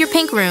fill up your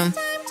pink room.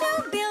 Time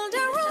to build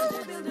a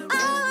room.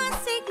 Our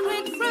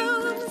secret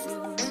rooms.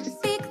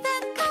 Pick the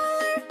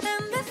color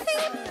and the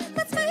theme.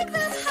 Let's make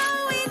them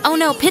how we Oh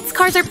no, Pit's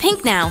cars are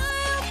pink now. I'll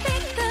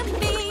pick the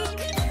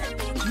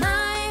pink,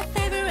 my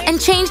favorite. And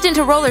changed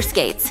into roller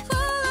skates. Full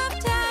of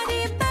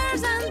teddy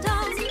bears and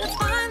dolls. Let's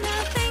find the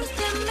things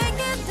to make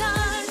it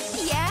done.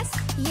 Yes,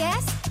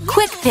 yes,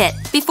 Quick, Pit,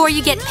 before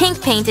you get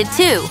pink painted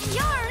too.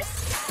 yours.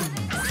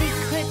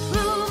 Secret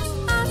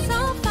rooms are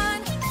so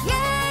fun.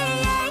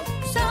 Yay, yay,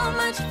 so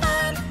much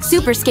fun.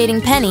 Super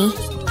skating Penny.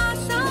 Are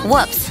so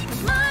Whoops.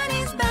 mine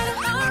is better.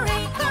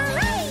 Hooray,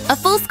 hooray. A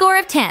full score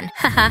of 10.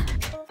 Haha.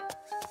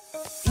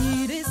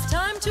 It is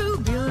time to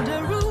build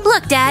a room.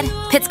 Look, Dad,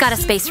 Pit's got a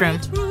space room.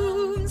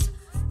 Rooms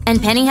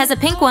And Penny has a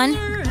pink one.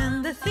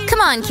 and the things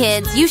Come on,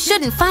 kids, you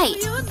shouldn't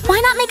fight. Why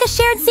not make a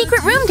shared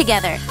secret room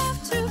together?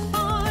 have to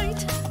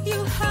fight.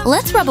 You have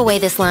Let's rub away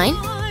this line.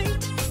 to fight.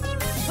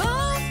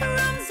 Both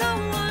rooms are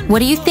one. What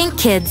do you think,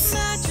 kids?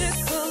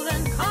 Magical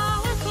and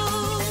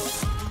colorful.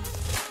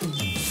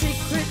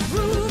 Secret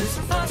rooms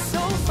are so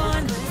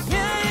fun.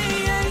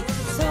 Yay, yay,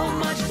 so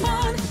much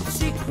fun.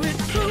 Secret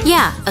rooms.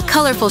 Yeah, a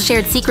colorful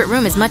shared secret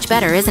room is much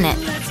better, isn't it?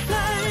 Let's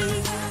play.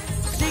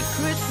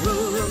 Secret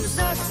rooms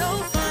are so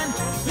fun.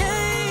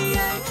 Yay,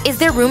 yay. Is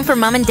there room for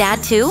Mom and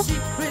Dad too?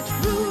 Secret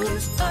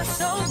rooms are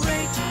so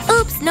great.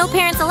 Oops, no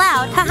parents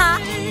allowed, haha.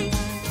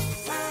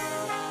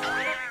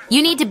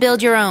 You need to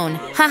build your own,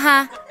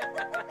 haha.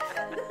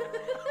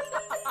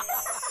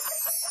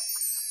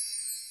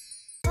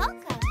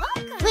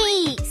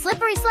 Whee!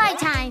 Slippery slide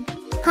time!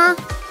 Huh?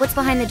 What's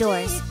behind the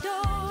doors?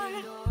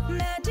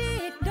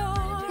 Magic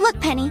door. Look,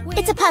 Penny,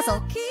 it's a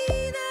puzzle. Key,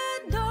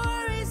 the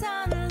door is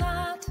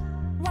unlocked.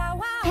 Wow,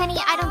 wow. Penny,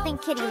 I don't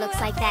think Kitty looks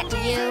like that, do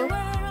you?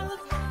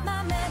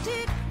 My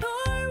magic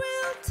door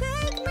will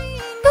take me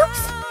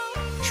Oops! now.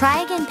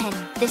 Try again, Penny,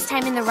 this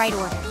time in the right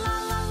order.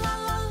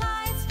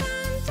 It's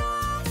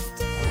fantastic.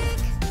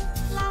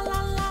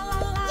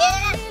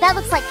 Yeah! That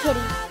looks like Kitty.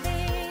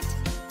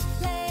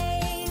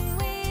 Playing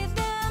with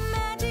the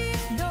magic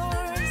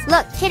doors.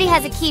 Look, Kitty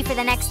has a key for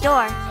the next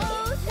door.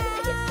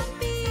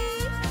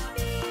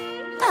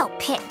 Oh,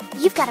 Pit,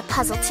 you've got a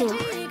puzzle too.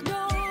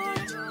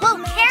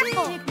 Whoa,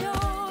 careful!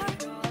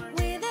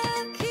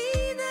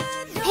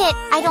 Pit,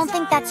 I don't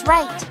think that's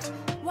right.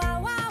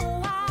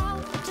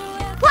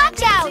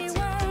 Watch out!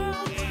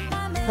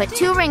 Put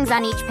 2 rings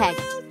on each peg.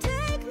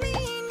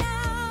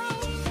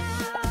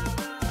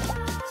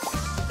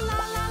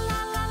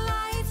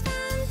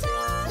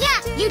 Yeah,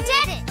 you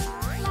did it!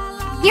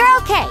 You're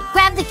okay.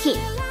 Grab the key.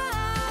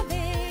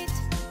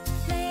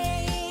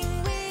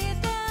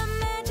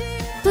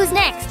 Who's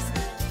next?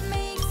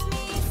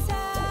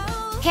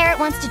 Carrot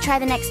wants to try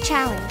the next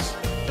challenge.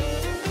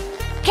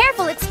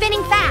 Careful, it's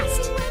spinning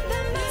fast.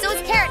 So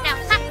is Carrot now.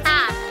 Ha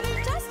ha!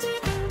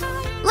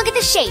 Look at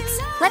the shapes.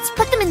 Let's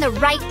put them in the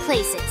right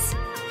places.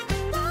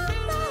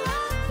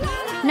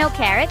 No,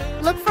 Carrot.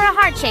 Look for a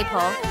heart-shaped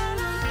hole.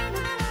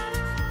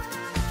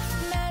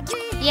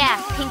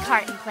 Yeah, pink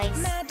heart in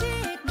place.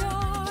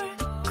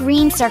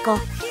 Green circle.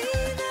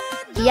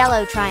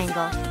 Yellow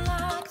triangle.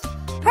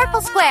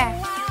 Purple square.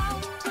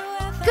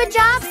 Good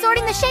job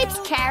sorting the shapes,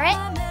 Carrot.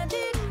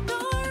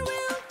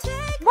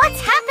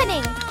 What's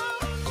happening?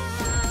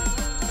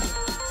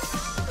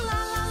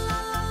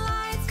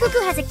 Cuckoo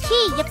has a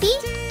key, yippee!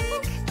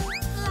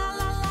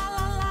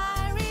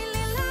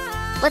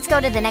 Let's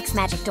go to the next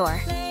magic door.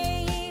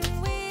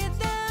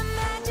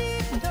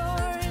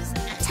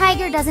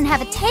 Tiger doesn't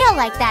have a tail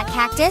like that,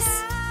 Cactus.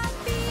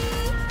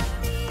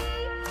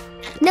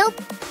 Nope.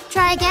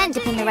 Try again to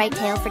pin the right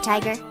tail for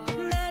Tiger.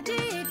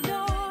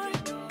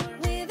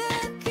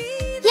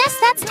 Yes, Yes,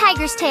 that's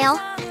Tiger's tail.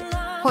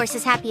 Horse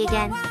is happy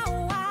again.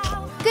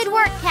 Good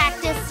work,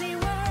 Cactus.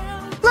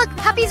 Look,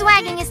 Puppy's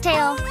wagging his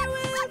tail.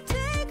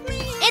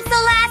 It's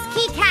the last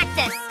key,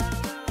 Cactus.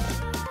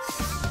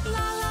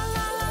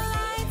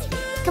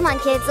 Come on,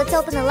 kids, let's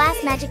open the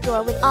last magic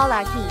door with all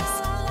our keys.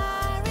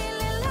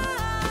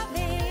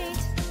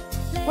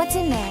 What's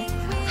in there?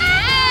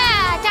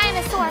 Ah,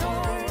 dinosaur!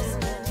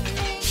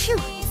 Phew,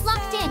 it's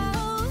locked in.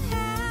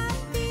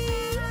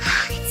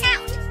 It's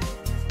out.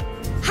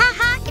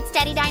 Ha-ha, it's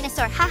Daddy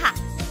Dinosaur, ha-ha.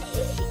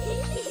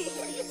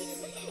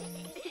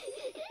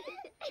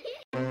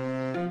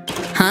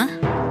 Huh?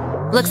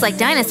 Looks like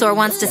Dinosaur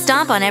wants to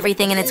stomp on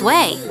everything in its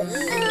way.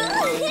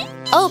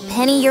 Oh,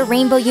 Penny, your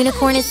rainbow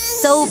unicorn is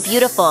so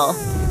beautiful.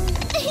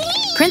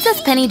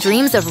 Princess Penny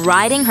dreams of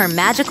riding her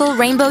magical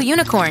rainbow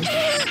unicorn.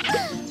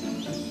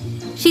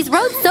 She's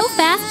rode so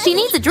fast, she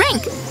needs a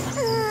drink.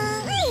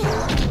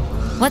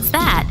 What's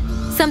that?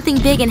 Something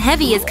big and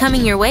heavy is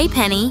coming your way,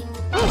 Penny.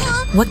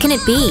 What can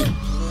it be?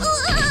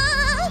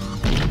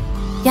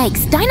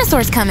 Yikes,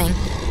 Dinosaur's coming.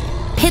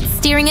 Pit's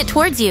steering it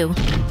towards you.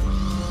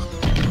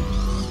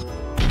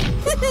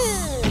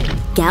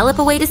 Gallop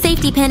away to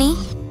safety, Penny.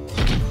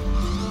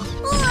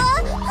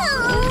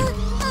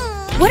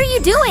 What are you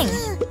doing?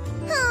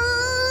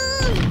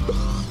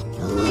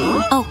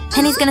 Oh,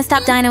 Penny's gonna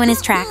stop Dino in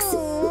his tracks.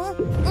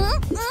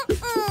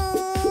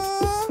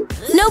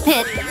 No,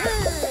 Pit!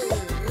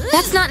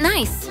 That's not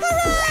nice.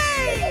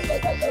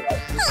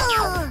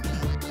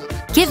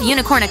 Give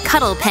Unicorn a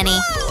cuddle, Penny.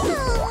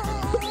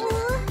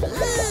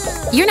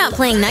 You're not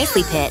playing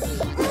nicely, Pit.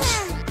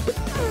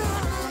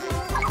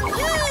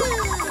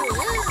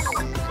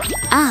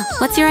 Ah,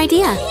 what's your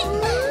idea?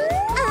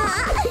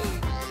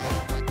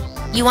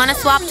 You want to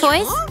swap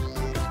toys?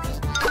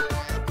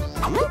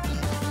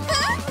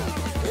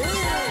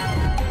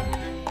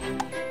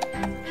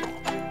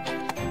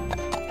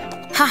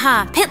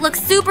 Haha, Pit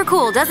looks super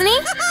cool, doesn't he?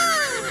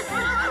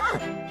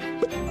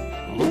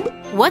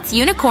 What's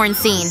Unicorn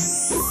scene?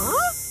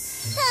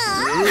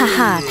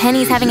 Haha,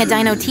 Penny's having a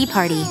Dino tea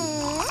party.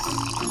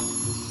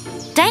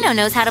 Dino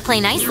knows how to play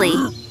nicely.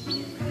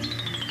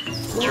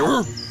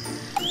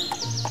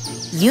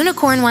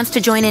 Unicorn wants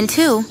to join in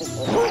too.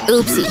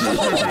 Oopsie.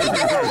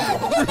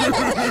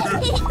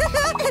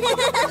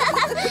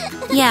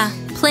 Yeah,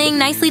 playing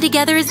nicely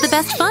together is the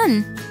best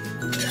fun.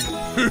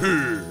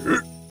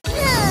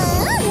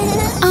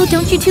 Oh,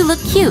 don't you two look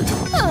cute?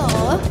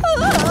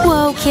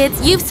 Whoa,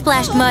 kids, you've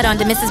splashed mud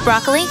onto Mrs.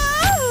 Broccoli.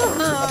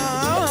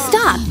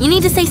 Stop, you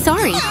need to say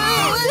sorry.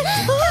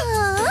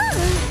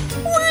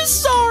 We're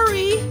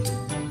sorry.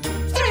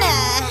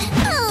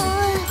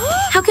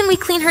 How can we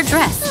clean her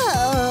dress?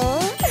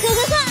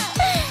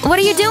 What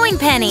are you doing,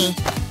 Penny?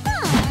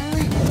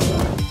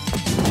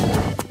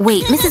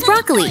 Wait, Mrs.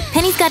 Broccoli,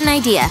 Penny's got an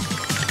idea.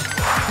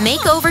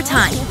 Makeover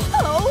time.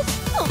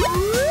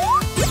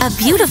 A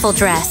beautiful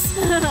dress.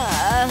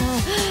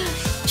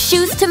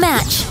 Shoes to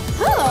match.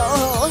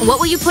 What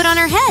will you put on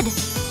her head?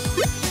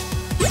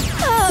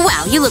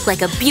 Wow, you look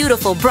like a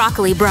beautiful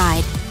broccoli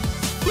bride.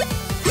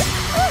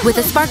 With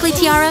a sparkly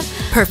tiara,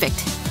 perfect.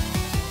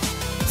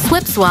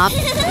 Swip swap.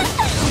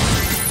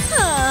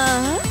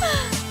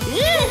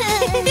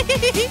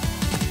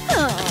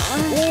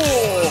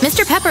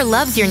 Mr. Pepper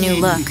loves your new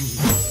look.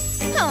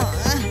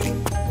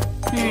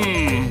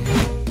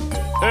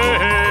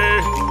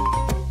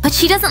 But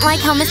she doesn't like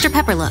how Mr.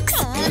 Pepper looks.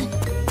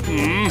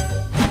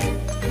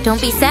 Don't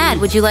be sad.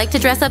 Would you like to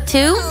dress up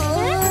too?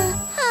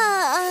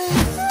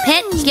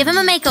 Pit, give him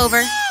a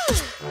makeover.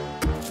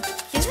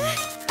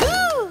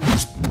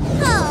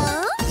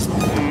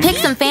 Pick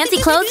some fancy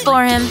clothes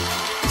for him.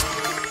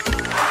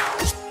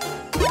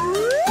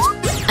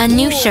 A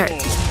new shirt.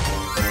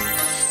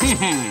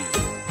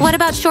 What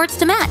about shorts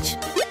to match?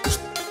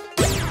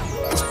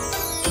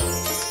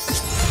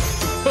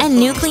 And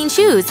new clean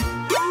shoes.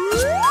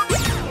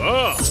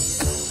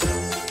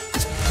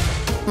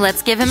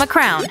 Let's give him a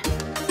crown.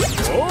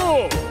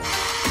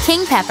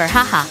 King Pepper,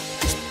 haha.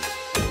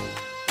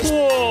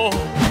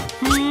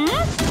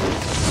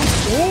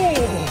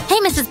 Hey,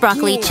 Mrs.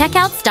 Broccoli, check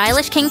out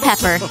stylish King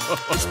Pepper.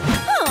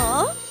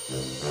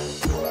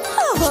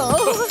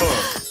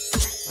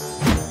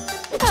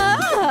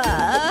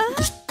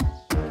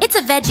 It's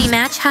a veggie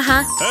match,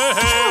 haha.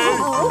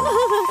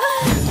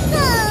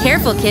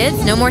 Careful,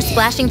 kids, no more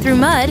splashing through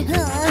mud.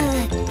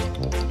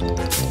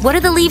 What are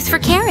the leaves for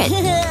carrot?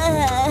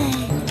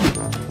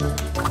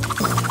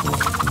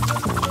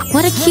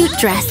 What a cute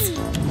dress.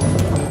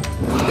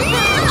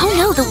 Oh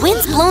no, the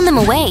wind's blown them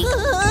away.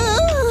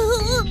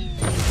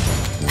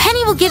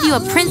 Penny will give you a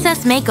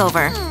princess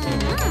makeover.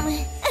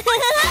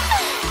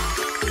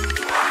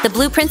 The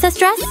blue princess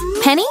dress?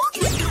 Penny?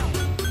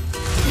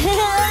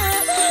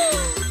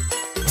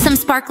 Some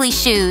sparkly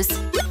shoes.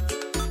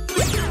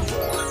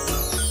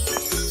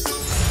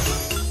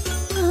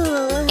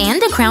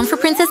 And a crown for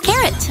Princess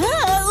Carrot.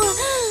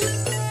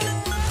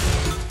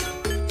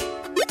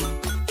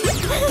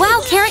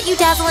 Wow, Carrot, you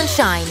dazzle and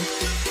shine.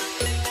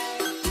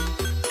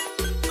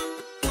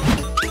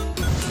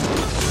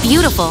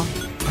 Beautiful.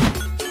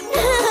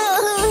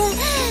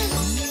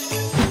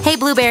 Hey,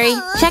 Blueberry,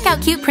 check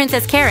out cute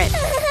Princess Carrot.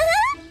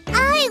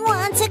 I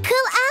want a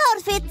cool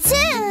outfit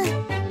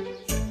too.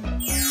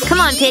 Come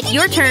on, Pick,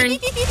 your turn.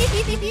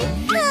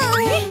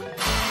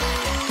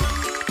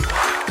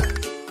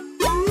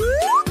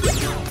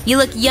 You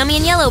look yummy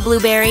and yellow,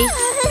 Blueberry.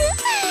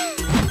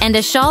 And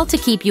a shawl to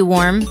keep you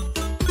warm.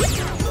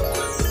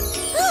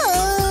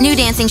 New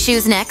dancing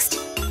shoes next.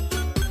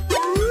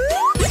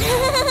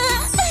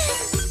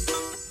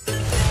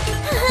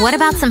 What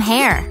about some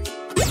hair?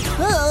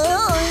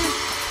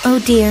 Oh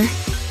dear.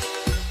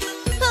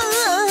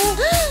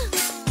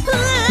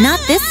 Not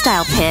this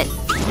style, Pit.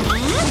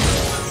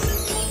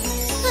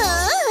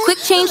 Quick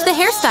change the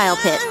hairstyle,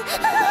 Pit.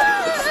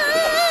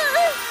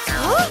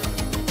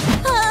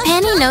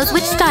 Penny knows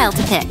which style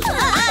to pick.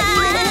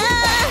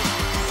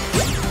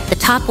 The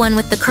top one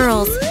with the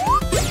curls.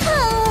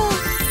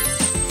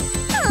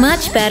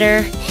 Much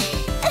better.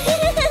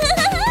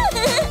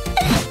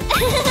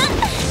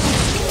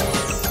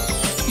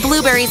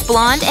 Blueberry's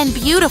blonde and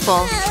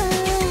beautiful.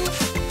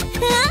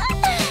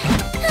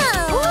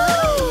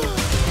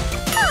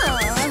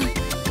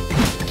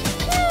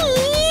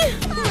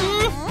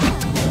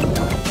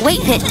 Wait,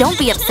 Pit, don't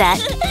be upset.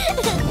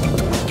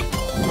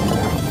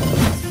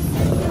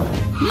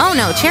 Oh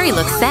no, Cherry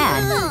looks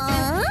sad.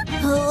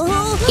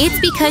 It's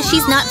because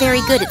she's not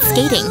very good at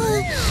skating.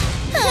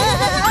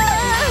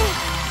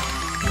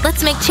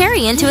 Let's make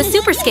Cherry into a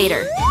super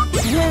skater.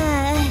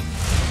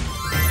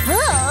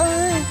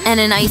 And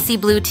an icy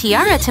blue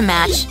tiara to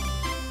match.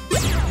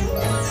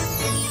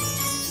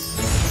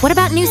 What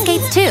about new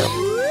skates too?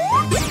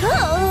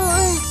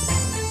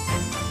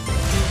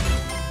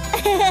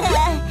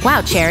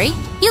 Wow, Cherry,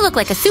 you look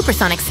like a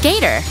supersonic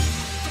skater.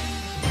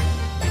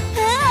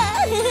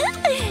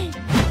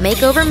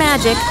 Makeover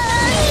magic.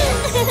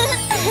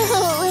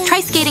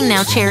 Try skating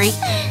now, Cherry.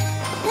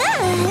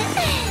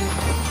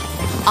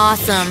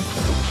 Awesome.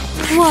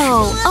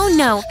 Whoa, oh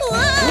no.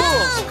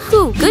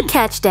 Whew, good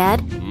catch,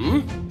 Dad.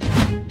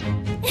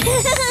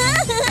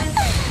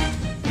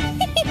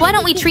 Why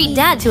don't we treat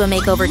Dad to a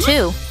makeover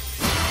too?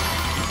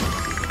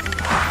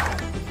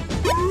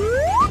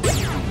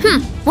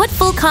 What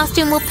full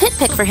costume will Pit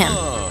pick for him?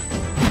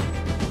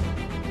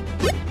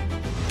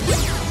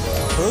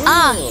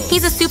 Ah,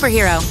 he's a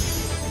superhero.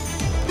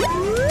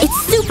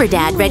 It's Super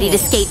Dad ready to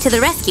skate to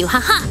the rescue,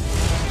 haha!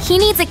 He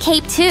needs a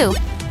cape too.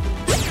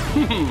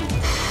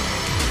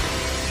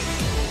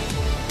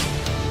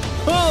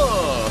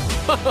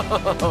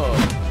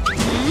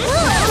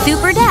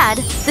 Super Dad,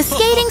 the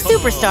skating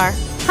superstar,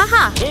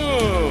 haha!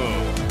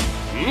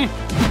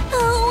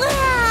 Oh,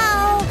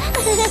 wow!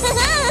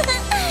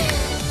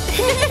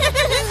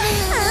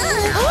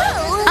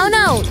 Oh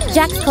no,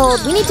 Jack's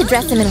cold, we need to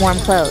dress him in warm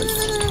clothes.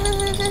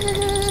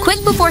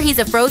 Quick before he's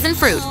a frozen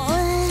fruit.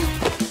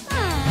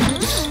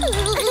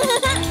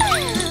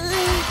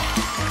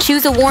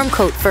 Choose a warm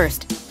coat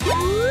first.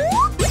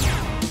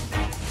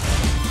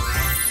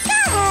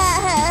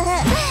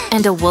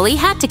 And a woolly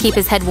hat to keep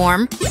his head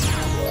warm.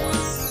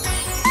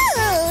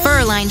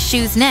 Fur-lined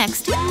shoes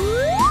next.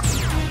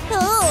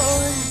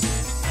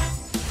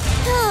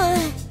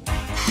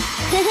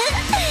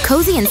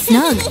 Cozy and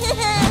snug.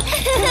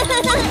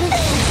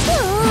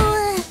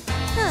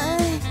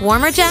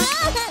 Warmer, Jack?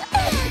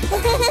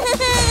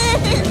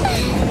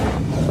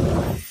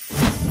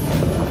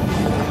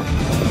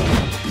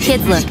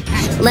 Kids, look.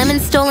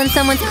 Lemon's stolen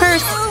someone's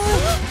purse.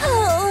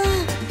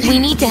 We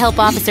need to help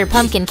Officer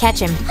Pumpkin catch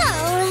him.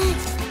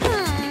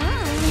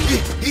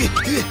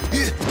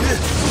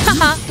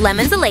 Haha,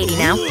 Lemon's a lady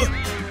now.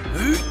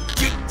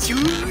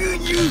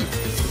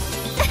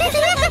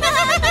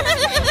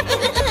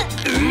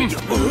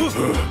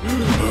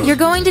 You're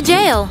going to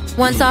jail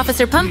once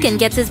Officer Pumpkin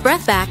gets his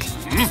breath back.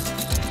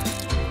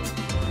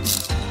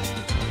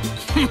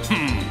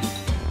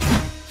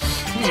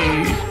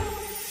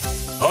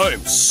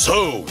 I'm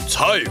so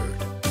tired.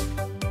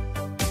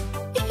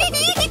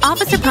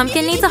 Officer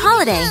Pumpkin needs a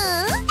holiday.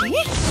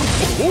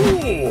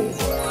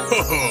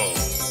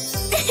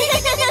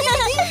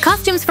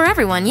 Costumes for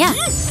everyone, yeah.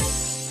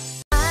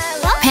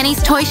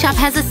 Penny's Toy Shop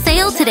has a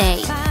sale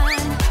today.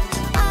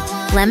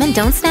 Lemon,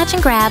 don't snatch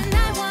and grab.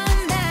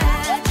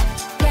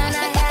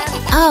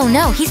 Oh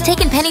no, he's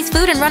taken Penny's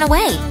food and run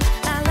away.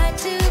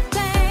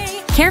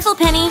 Careful,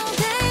 Penny.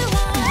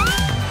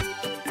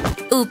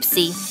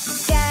 Oopsie.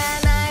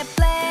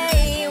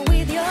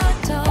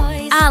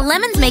 Ah,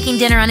 Lemon's making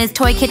dinner on his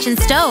toy kitchen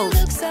stove.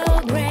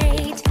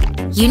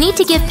 You need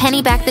to give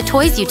Penny back the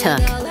toys you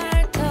took.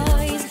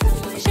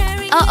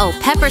 Uh-oh,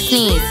 Pepper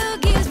sneeze.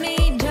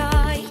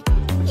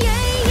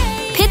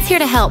 Pit's here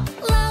to help.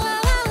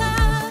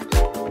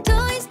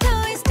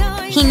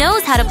 He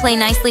knows how to play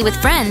nicely with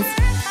friends.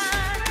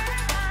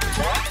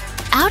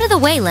 Out of the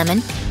way,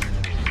 Lemon.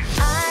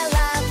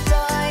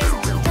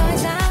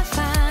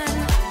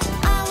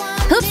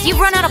 Oops, you've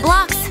run out of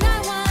blocks.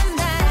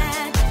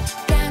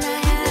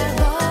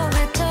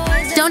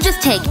 Don't just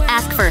take,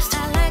 ask first.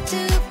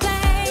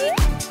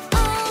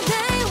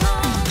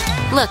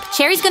 Look,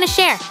 Cherry's gonna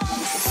share.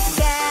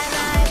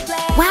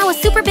 Wow, a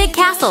super big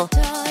castle.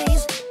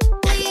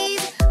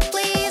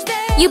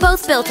 You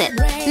both built it.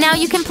 Now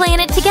you can play in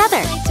it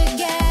together.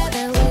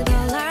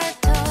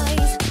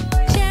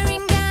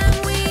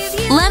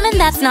 Lemon,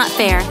 that's not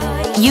fair.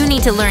 You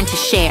need to learn to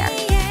share.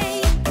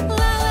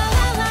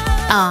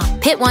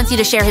 Pit wants you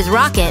to share his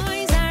rocket.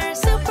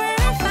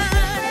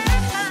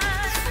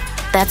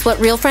 That's what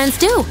real friends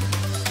do.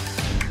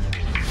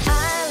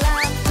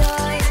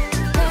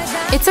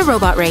 It's a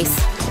robot race.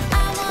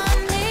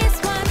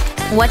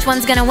 Which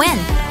one's gonna win?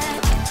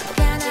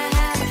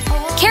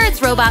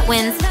 Carrot's robot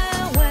wins.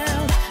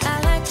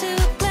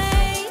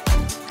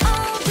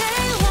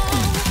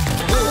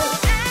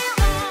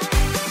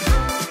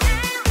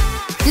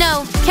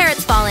 No,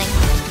 Carrot's falling.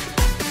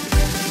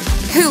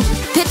 Who?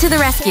 Pit to the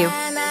rescue.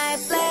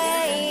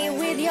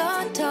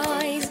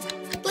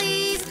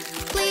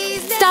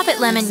 Stop it,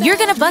 Lemon. You're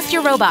gonna bust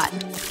your robot.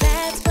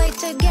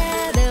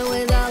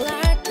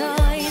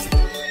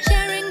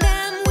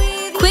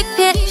 Quick,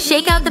 Pit.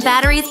 Shake out the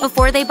batteries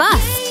before they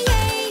bust.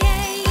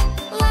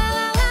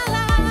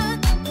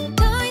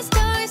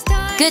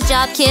 Good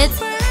job, kids.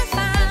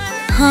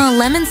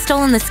 Lemon's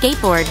stolen the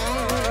skateboard.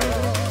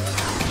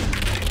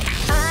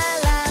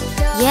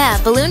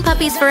 Yeah, balloon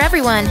puppies for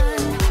everyone.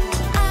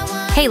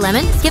 Hey,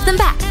 Lemon, give them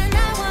back.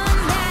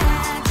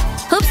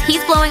 Oops,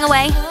 he's blowing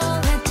away.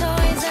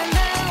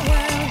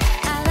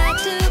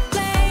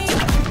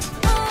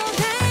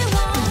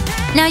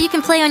 Now you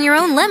can play on your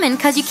own, Lemon,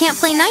 because you can't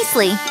play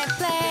nicely.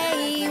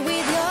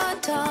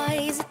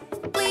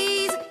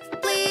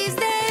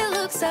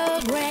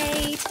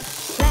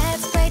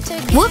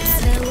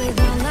 Whoops.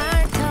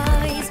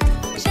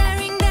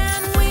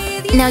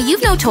 Now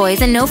you've no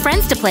toys and no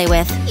friends to play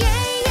with.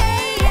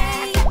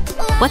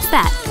 What's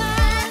that?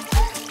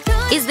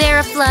 Is there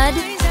a flood?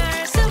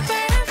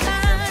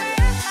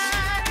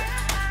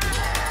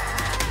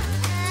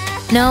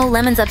 No,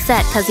 Lemon's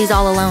upset because he's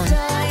all alone.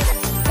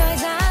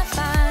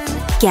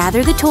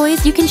 Gather the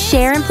toys you can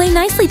share and play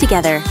nicely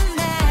together.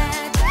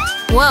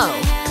 Whoa.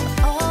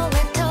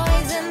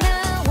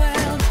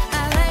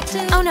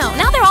 Oh no,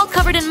 now they're all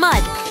covered in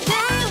mud.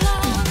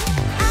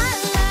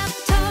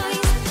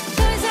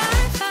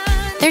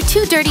 They're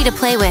too dirty to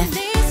play with.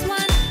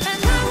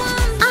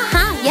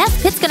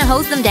 Yes, Pit's gonna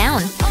hose them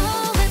down.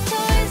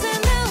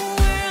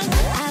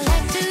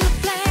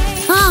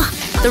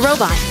 The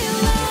robot.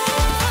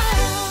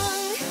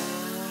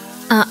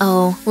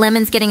 Uh-oh,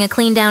 Lemon's getting a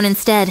clean down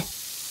instead.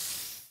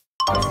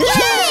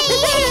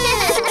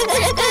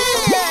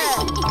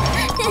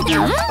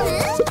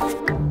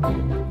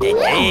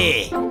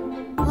 Hey.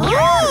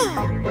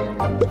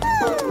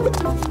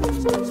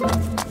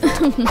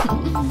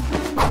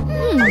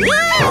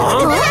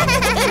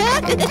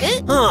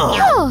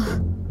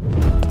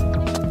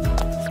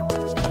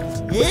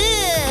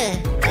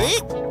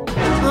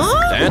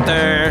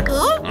 Tete.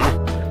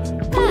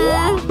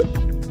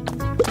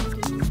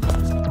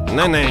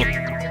 Nene.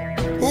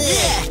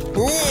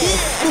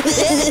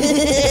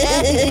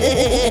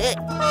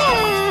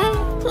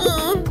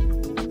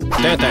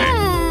 Tete.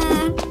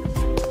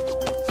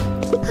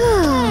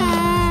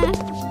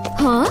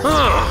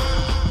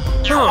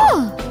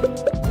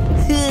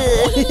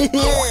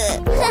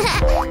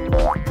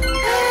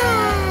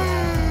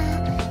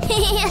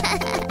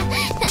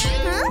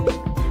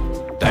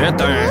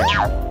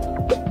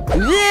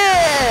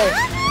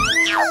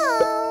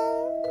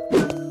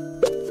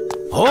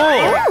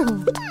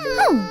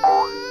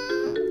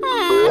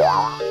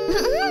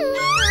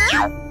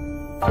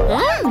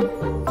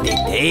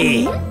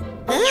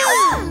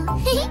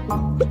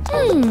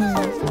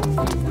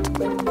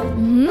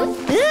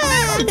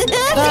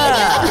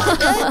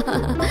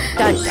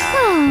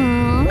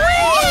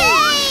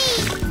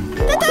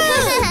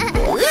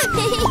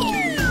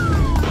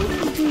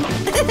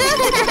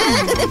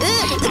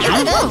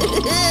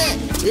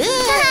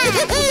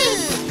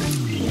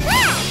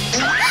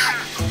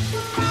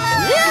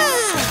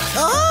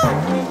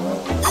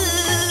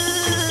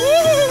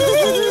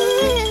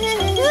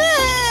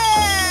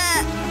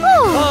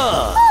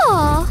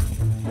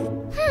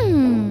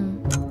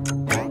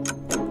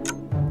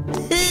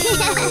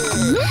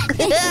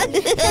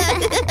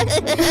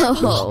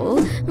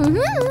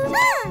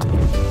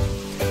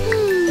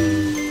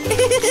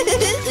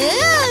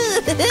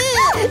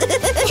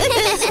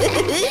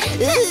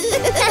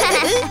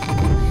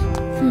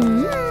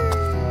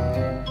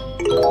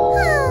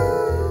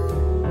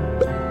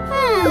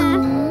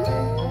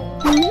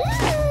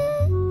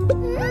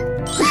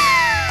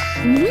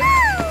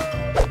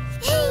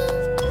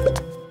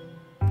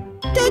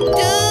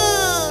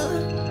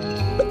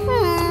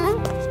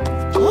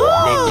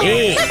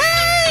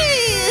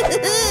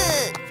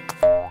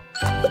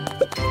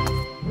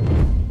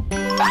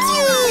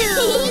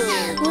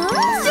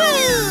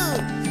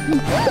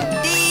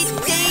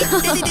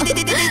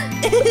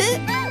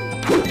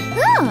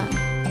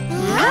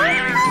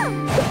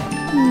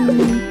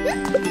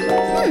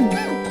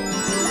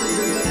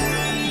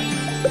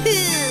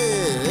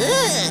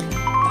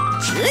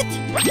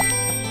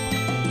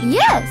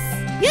 Yes!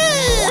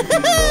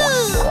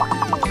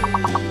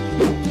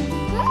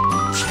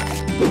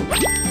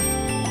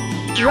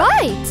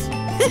 Right!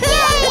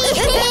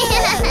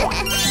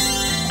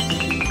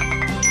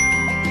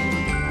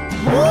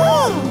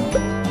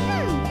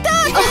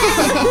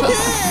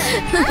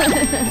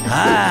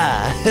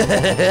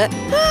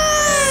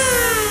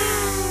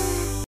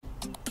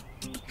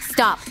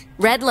 Stop.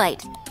 Red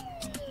light.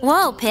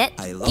 Whoa, Pit.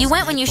 You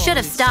went when you should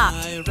have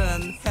stopped.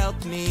 Siren,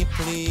 help me,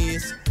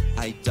 please.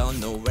 I don't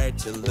know where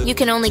to look. You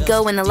can only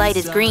go when the light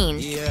is green.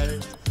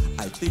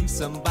 I think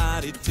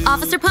somebody took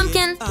Officer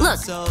Pumpkin, it. I'm look.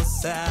 so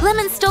sad.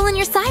 Lemon's stolen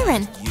your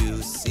siren.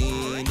 You've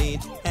seen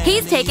it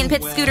He's taken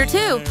Pit's anywhere. scooter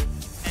too.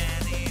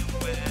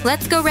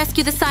 Let's go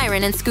rescue the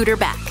siren and scooter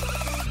back.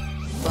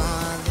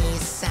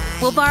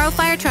 We'll borrow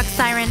fire truck's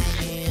siren.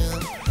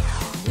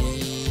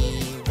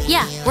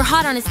 Yeah, we're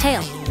hot on his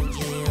tail.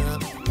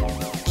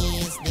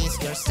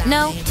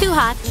 No, too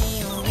hot.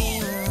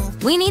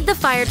 We need the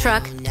fire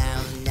truck.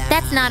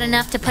 That's not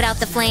enough to put out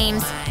the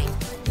flames.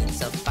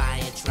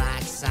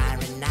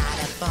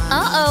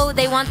 Uh-oh,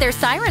 they want their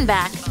siren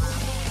back.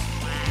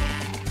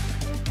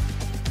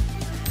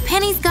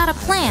 Penny's got a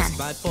plan.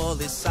 My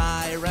police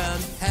siren,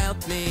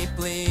 help me,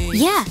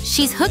 please. Yeah,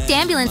 she's hooked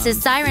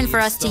ambulance's siren for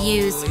us to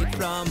use. Stole it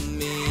from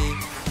me.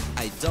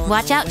 I don't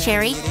Watch know out, where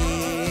Cherry.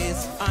 it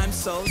is. I'm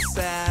so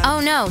sad. Oh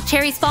no,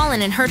 Cherry's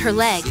fallen and hurt her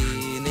leg.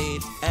 Seen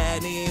it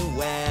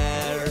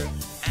anywhere.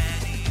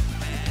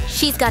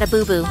 She's got a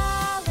boo-boo.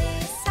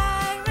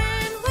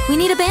 We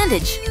need a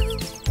bandage.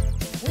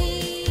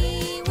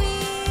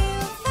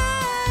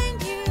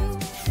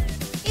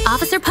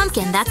 Officer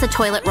Pumpkin, that's a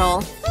toilet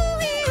roll.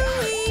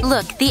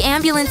 Look, the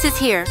ambulance is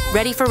here,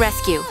 ready for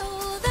rescue.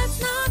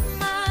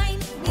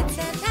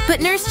 But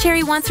Nurse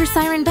Cherry wants her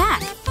siren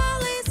back.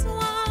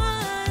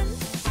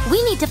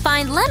 We need to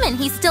find Lemon.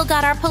 He's still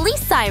got our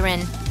police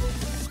siren.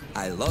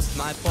 I lost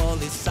my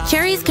police siren.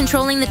 Cherry's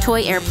controlling the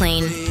toy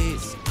airplane.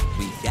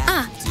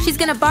 Ah, she's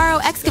gonna borrow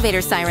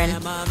excavator siren.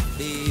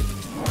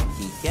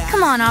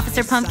 Come on,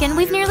 Officer Pumpkin,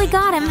 we've nearly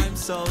got him.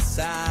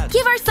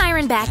 Give our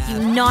siren back, you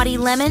naughty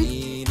Lemon.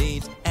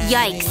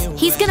 Yikes,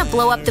 he's gonna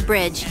blow up the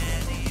bridge.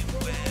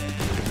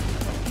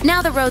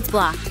 Now the road's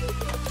blocked.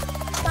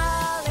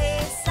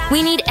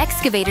 We need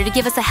Excavator to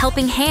give us a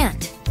helping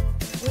hand.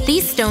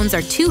 These stones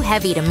are too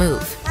heavy to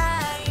move.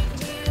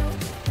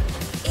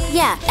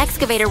 Yeah,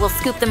 Excavator will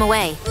scoop them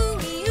away.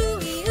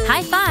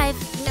 High five.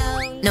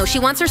 No, she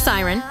wants her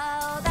siren.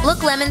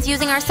 Look, Lemon's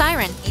using our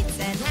siren.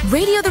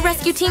 Radio the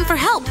rescue team for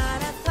help.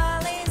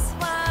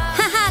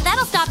 Haha,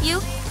 that'll stop you.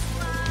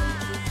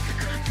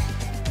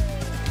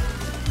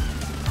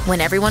 When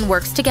everyone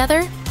works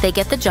together, they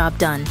get the job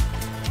done.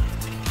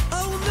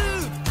 Oh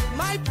look,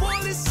 my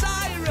police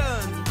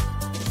siren!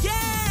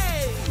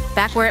 Yay!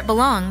 Back where it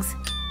belongs.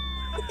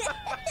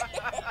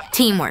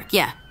 Teamwork,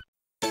 yeah.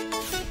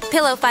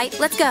 Pillow fight,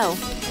 let's go.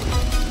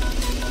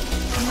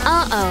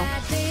 Uh-oh.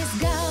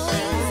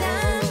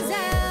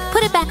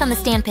 Put it back on the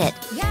stand pit.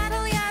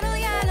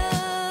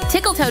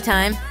 Tickle toe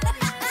time.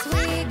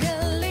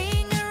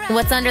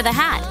 What's under the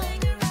hat?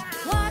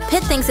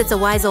 Pit thinks it's a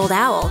wise old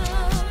owl.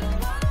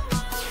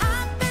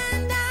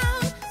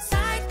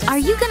 Are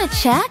you gonna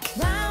check?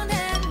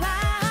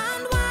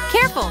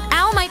 Careful,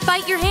 owl might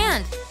bite your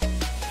hand.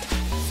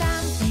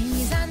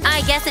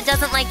 I guess it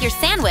doesn't like your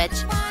sandwich.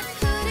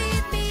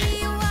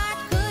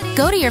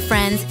 Go to your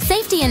friends,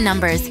 safety in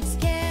numbers.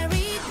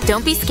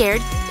 Don't be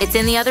scared, it's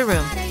in the other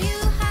room.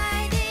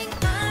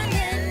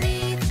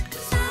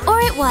 Or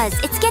it was,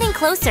 it's getting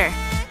closer.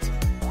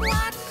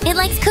 It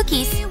likes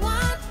cookies.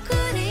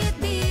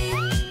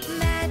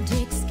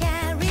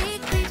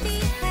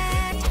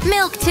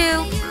 Milk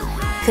too.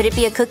 Could it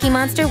be a cookie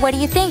monster? What do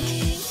you think?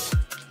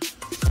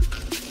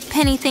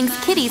 Penny thinks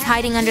Kitty's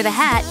hiding under the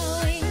hat.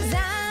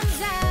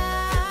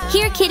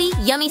 Here, Kitty,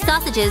 yummy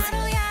sausages.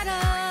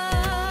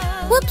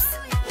 Whoops.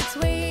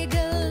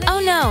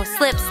 Oh no,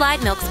 slip,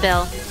 slide, milk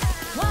spill.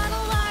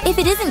 If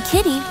it isn't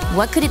Kitty,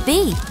 what could it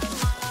be?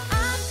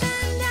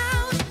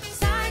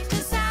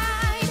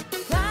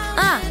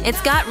 Ah,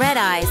 it's got red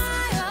eyes.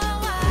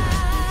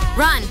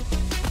 Run!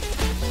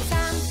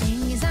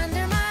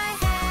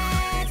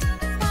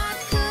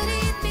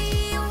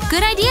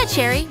 Good idea,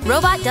 Cherry.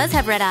 Robot does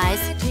have red eyes.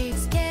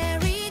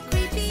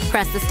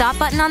 Press the stop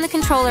button on the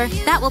controller.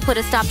 That will put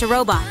a stop to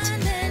Robot.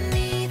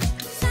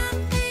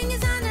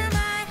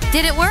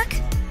 Did it work?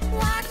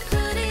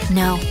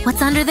 No.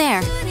 What's under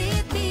there?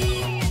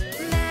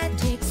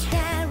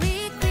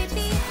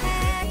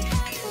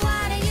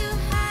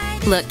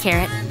 Look,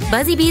 Carrot.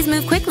 Buzzy bees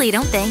move quickly,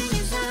 don't they?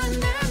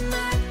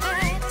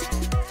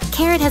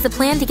 Carrot has a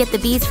plan to get the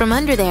bees from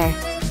under there.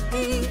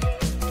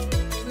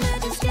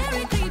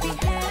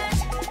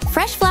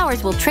 Fresh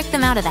flowers will trick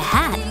them out of the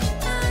hat.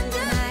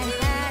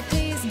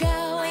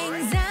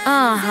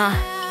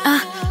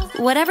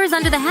 Whatever's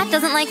under the hat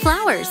doesn't like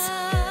flowers.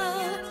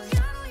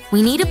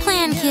 We need a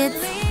plan, kids.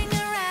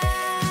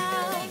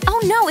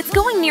 Oh no, it's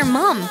going near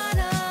Mom.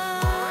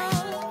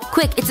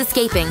 Quick, it's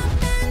escaping.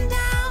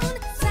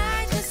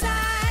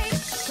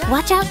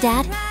 Watch out,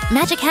 Dad.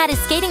 Magic Hat is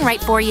skating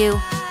right for you.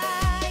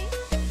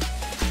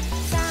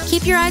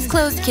 Keep your eyes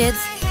closed, kids.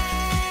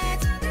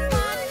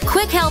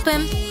 Quick, help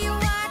him.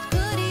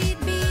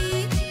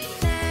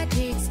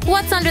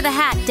 What's under the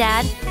hat,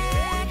 Dad?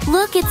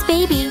 Look, it's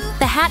Baby.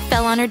 The hat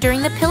fell on her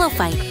during the pillow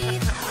fight.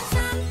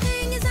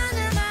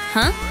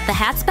 Huh? The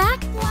hat's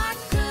back?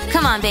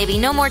 Come on, baby,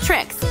 no more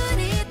tricks.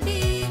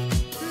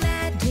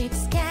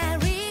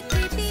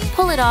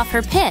 Pull it off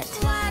her pit.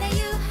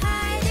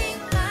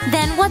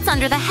 Then what's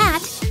under the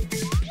hat?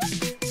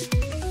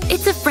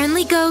 It's a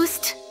friendly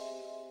ghost.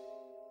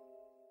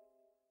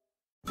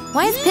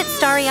 Why is Pit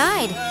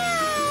starry-eyed?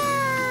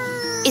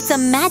 It's a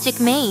magic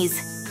maze.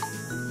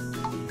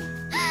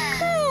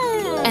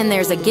 And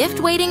there's a gift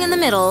waiting in the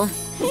middle.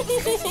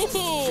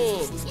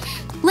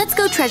 Let's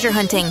go treasure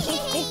hunting.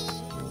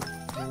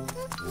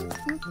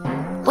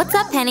 What's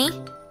up, Penny?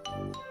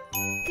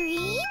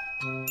 Green,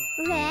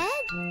 red,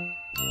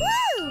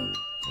 blue.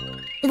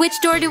 Which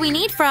door do we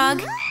need,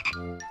 Frog?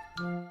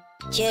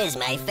 Choose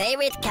my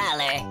favorite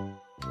color.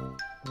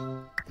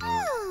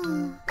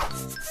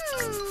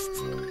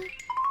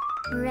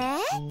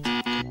 Red,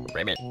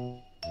 Ribbit.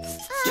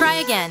 Try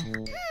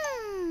again.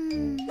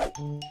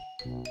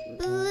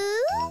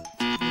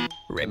 blue,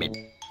 Ribbit.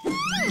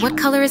 What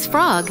color is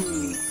Frog?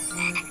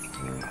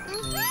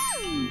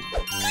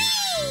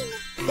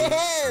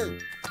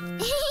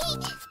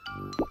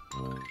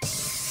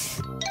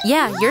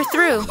 Yeah, you're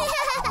through.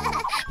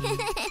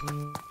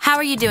 How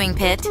are you doing,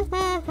 Pit?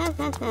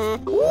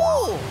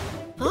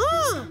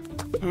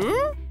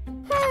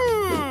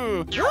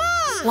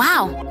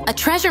 Wow, a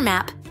treasure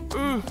map.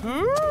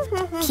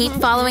 Keep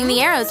following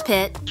the arrows,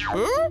 Pit.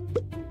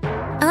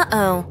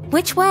 Uh-oh,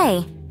 which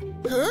way?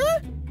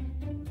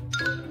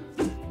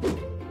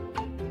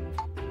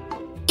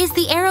 Is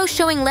the arrow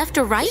showing left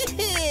or right?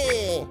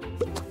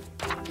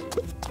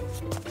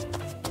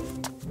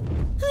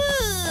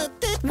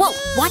 Whoa,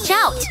 watch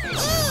out!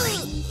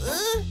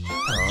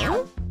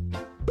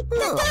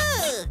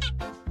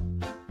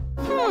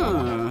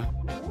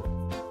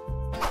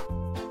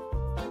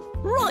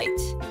 Right.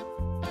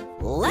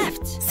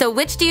 Left. So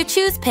which do you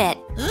choose, Pit?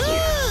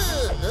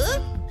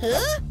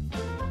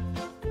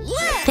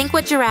 Think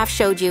what Giraffe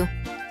showed you.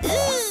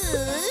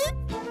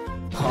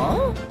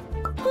 Huh?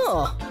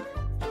 Oh.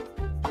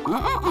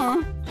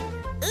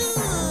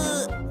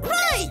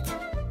 Right.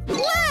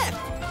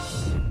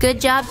 Left.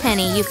 Good job,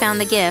 Penny, you found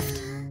the gift.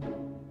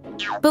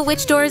 But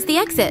which door is the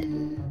exit?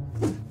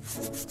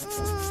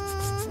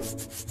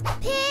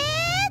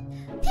 Pit,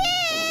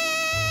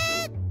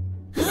 Pit.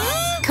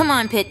 Come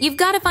on, Pit, you've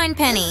got to find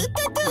Penny.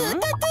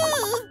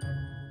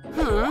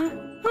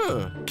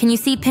 Can you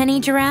see Penny,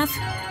 Giraffe?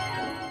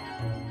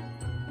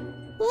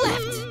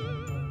 Left.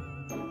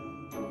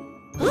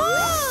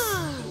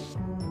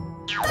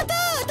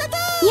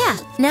 Yeah,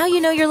 now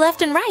you know your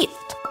left and right.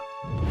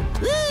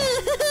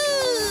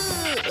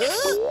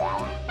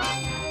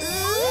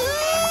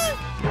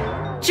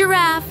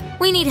 Giraffe,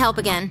 we need help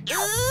again.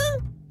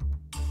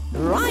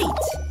 Right.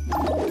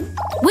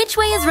 Which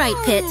way is right,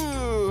 Pit?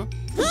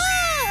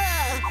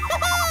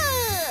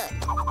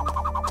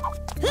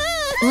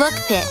 Look,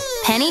 Pit,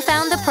 Penny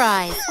found the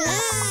prize.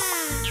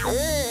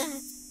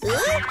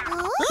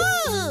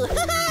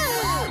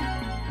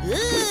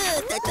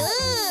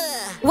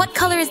 What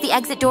color is the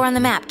exit door on the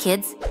map,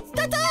 kids?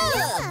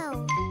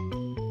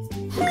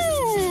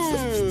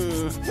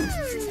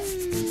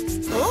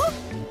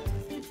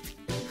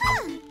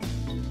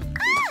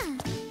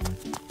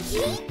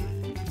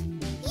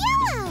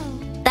 Yellow.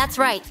 That's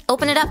right.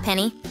 Open it up,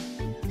 Penny.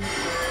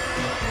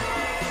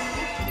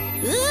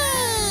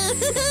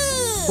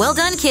 Well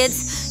done,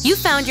 kids. You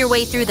found your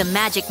way through the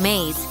magic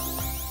maze.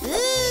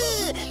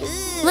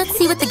 Let's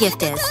see what the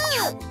gift is.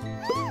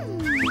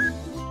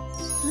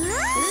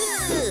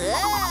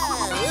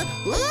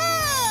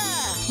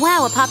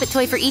 Wow, a poppet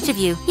toy for each of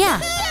you. Yeah.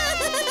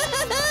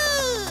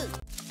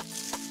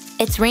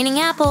 It's raining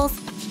apples.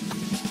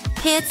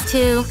 Hits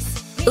too.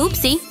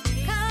 Oopsie.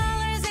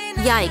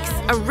 Yikes,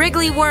 a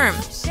wriggly worm.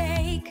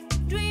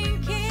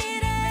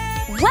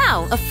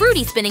 Wow, a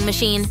fruity spinning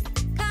machine.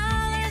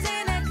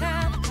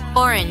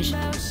 Orange.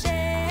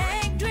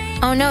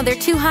 Oh no, they're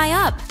too high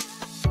up.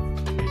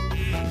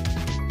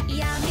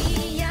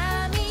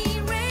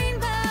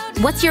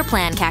 What's your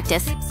plan,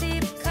 Cactus?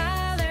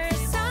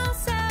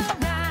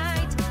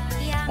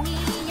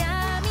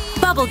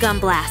 Bubblegum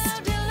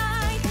blast.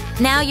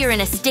 Now you're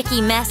in a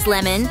sticky mess,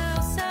 Lemon.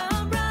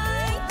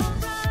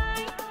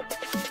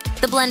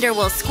 The blender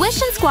will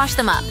squish and squash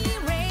them up.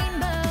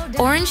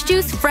 Orange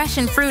juice, fresh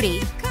and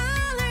fruity.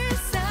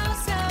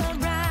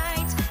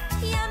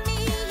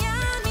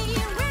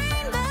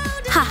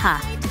 Haha,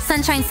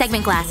 sunshine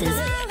segment glasses.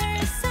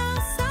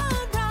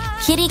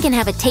 Kitty can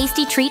have a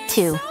tasty treat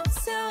too.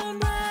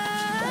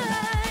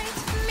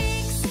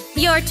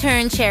 Your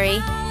turn,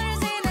 Cherry.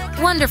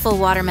 Wonderful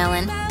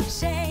watermelon.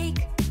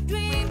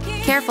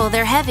 Careful,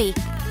 they're heavy.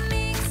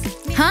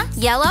 Huh?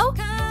 Yellow?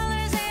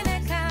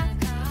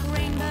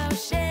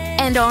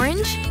 And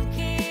orange?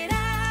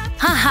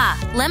 Haha,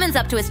 Lemon's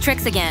up to his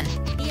tricks again.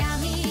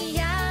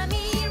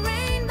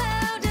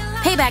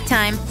 Payback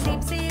time.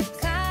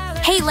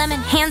 Hey,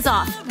 Lemon, hands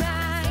off.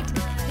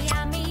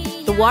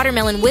 The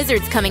watermelon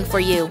wizard's coming for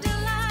you.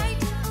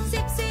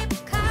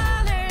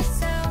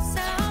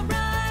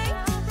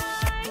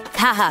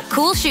 Haha,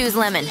 cool shoes,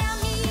 Lemon.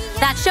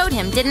 That showed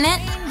him, didn't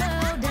it?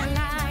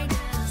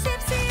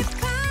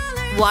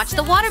 Watch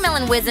the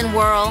watermelon whiz and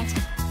whirl.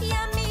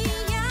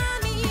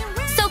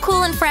 So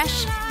cool and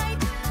fresh.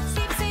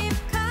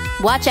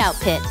 Watch out,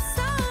 Pit.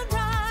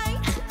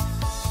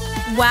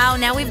 Wow,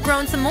 now we've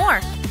grown some more.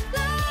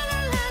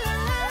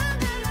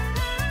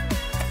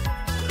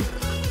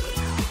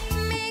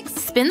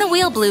 Spin the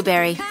wheel,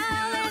 Blueberry.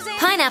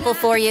 Pineapple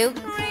for you.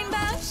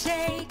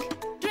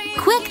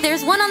 Quick,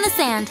 there's one on the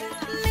sand.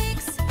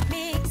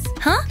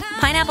 Huh?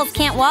 Pineapples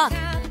can't walk.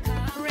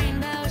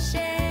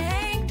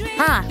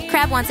 Huh,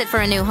 Crab wants it for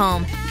a new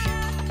home.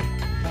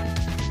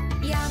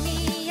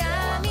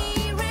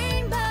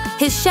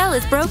 His shell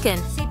is broken.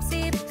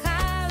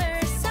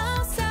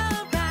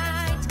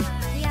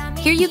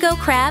 Here you go,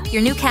 Crab,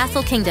 your new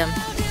castle kingdom.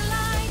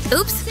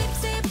 Oops.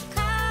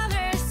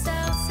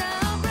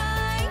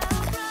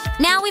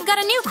 Now we've got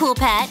a new cool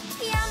pet.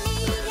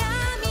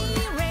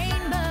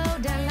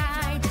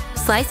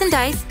 Slice and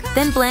dice,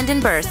 then blend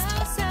and burst.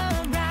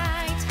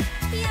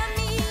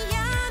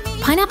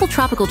 Pineapple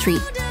tropical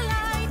treat.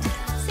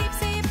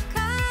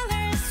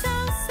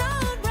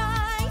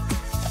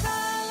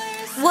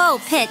 Whoa,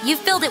 Pit, you've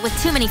filled it with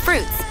too many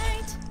fruits.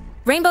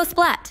 Rainbow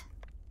splat.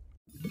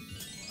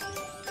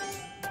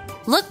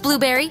 Look,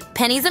 Blueberry,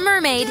 Penny's a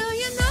mermaid.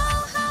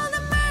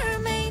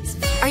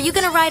 Are you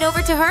gonna ride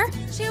over to her?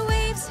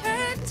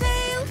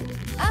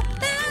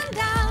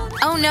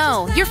 Oh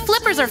no, your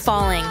flippers are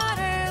falling.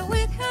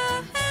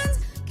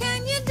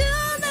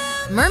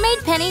 Mermaid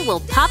Penny will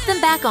pop them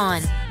back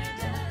on.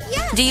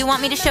 Do you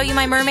want me to show you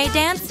my mermaid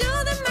dance?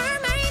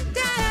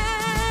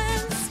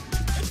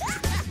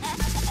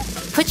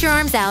 Put your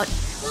arms out.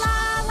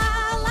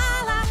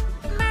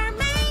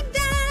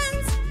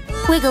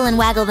 Wiggle and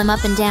waggle them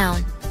up and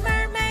down.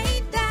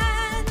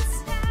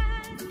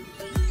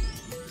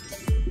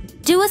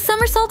 Do a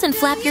somersault and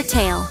flap your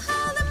tail.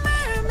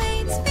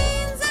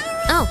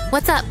 Oh,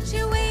 what's up?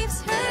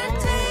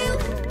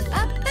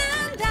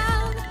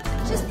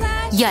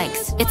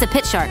 Yikes, it's a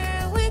pit shark.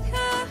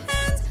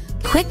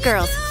 Quick,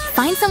 girls,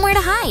 find somewhere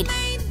to hide.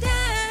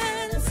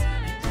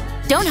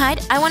 Don't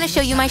hide, I want to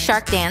show you my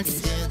shark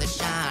dance.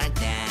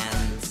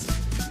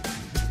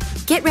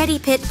 Get ready,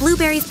 Pit,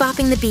 Blueberry's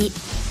bopping the beat.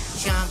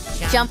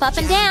 Jump up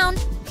and down.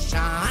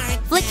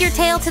 Flick your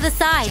tail to the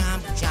side.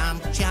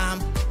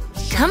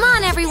 Come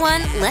on,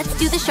 everyone, let's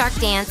do the shark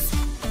dance.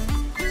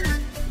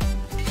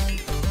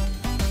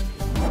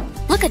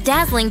 Look, a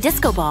dazzling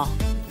disco ball.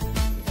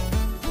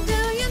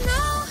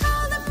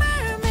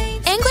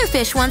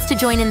 Anglerfish wants to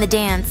join in the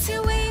dance.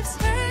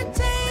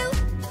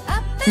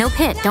 No,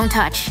 Pit, don't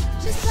touch.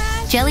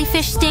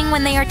 Jellyfish sting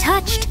when they are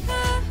touched.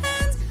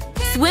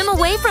 Swim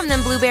away from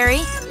them,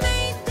 Blueberry.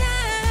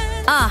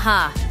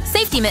 Aha,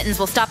 safety mittens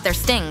will stop their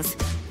stings.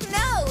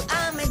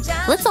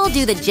 Let's all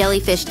do the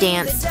jellyfish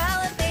dance.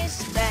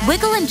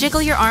 Wiggle and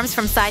jiggle your arms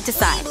from side to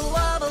side.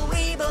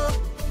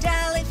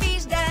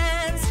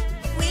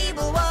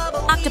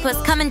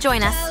 Octopus, come and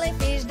join us.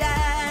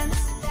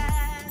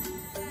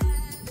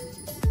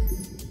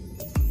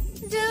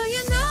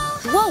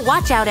 Whoa,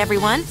 watch out,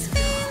 everyone.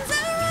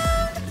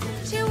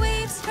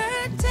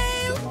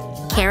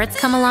 Carrots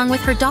come along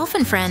with her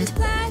dolphin friend.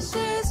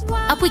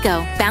 Up we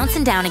go,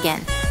 bouncing down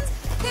again.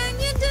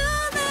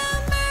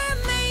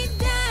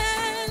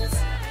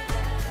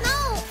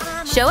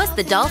 Show us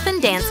the dolphin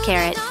dance,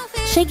 Carrot.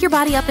 Shake your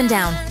body up and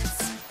down.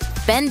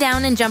 Bend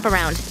down and jump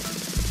around.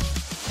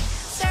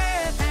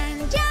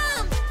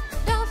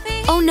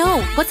 Oh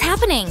no, what's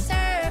happening?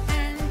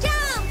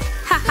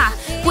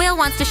 Haha, Whale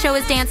wants to show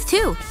his dance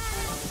too.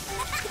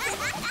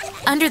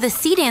 Under the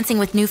sea, dancing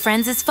with new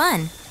friends is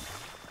fun.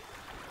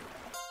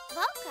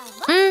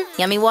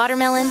 Yummy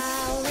watermelon.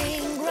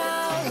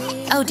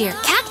 Oh dear,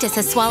 Cactus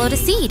has swallowed a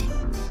seed.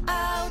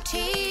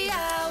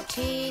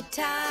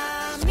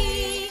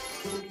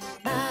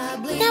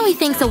 Now he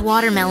thinks a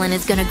watermelon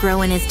is gonna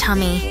grow in his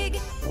tummy.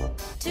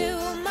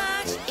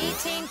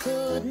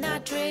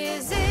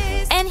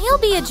 And he'll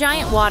be a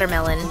giant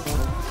watermelon.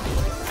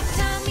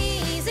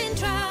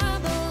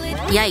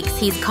 Yikes,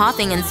 he's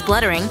coughing and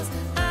spluttering.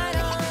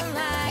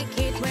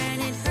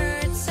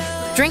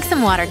 Drink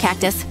some water,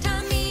 Cactus.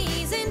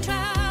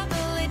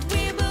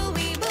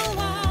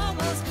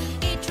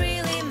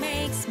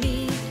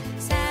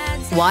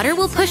 Water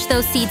will push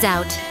those seeds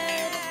out.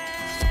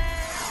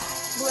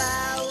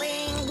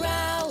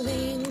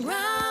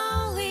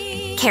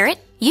 Carrot,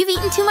 you've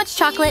eaten too much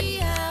chocolate.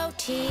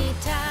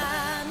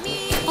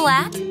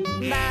 Splat.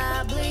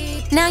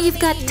 Now you've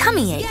got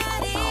tummy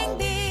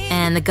ache.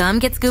 And the gum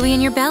gets gooey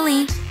in your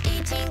belly.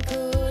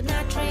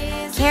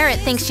 Carrot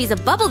thinks she's a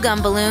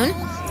bubblegum balloon.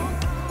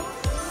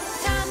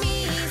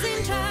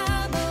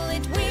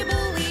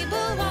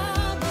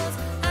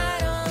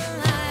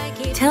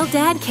 Tell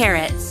Dad,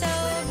 Carrot.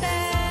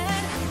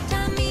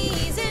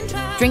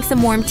 Drink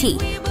some warm tea.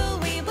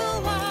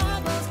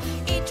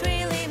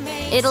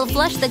 It'll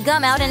flush the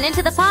gum out and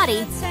into the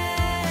potty.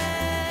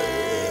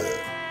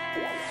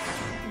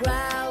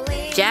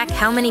 Jack,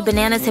 how many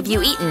bananas have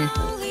you eaten?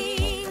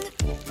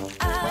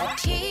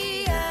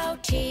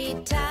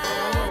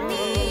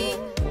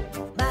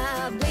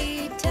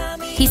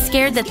 He's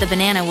scared that the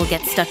banana will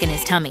get stuck in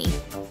his tummy.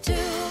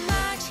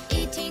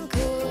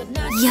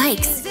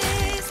 Yikes!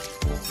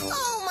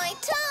 Oh, my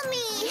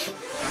tummy!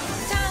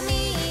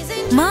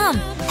 Mom,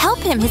 help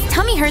him! His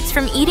tummy hurts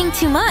from eating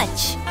too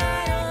much.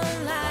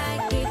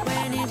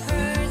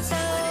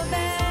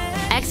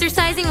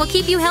 Exercising will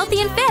keep you healthy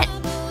and fit.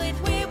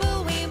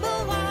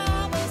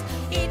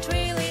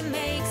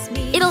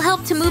 It'll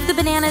help to move the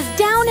bananas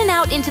down and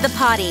out into the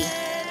potty.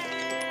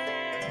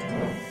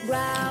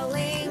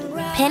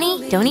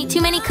 Penny, don't eat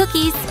too many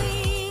cookies.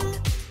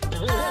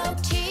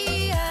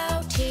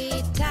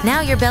 Now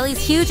your belly's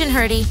huge and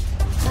hurty.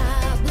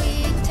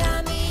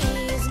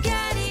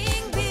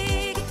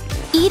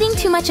 Eating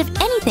too much of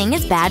anything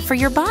is bad for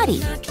your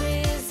body.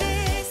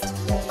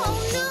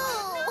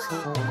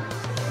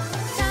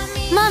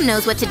 Mom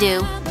knows what to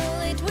do.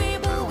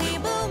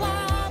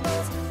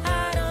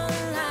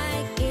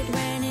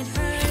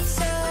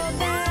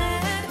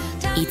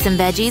 Eat some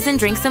veggies and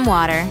drink some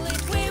water.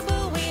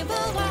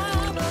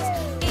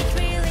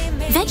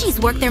 Veggies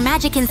work their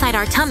magic inside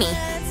our tummy.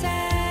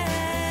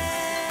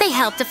 They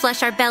help to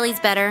flush our bellies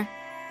better.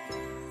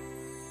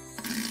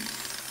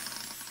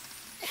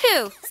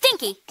 Phew,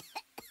 stinky.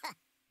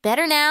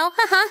 Better now,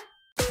 haha.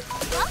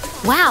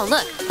 Wow,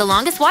 look, the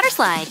longest water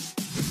slide.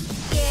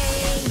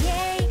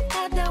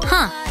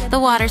 Huh, the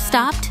water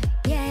stopped.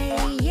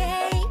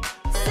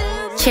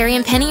 Cherry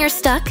and Penny are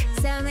stuck.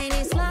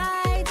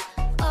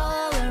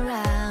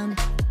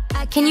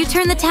 Can you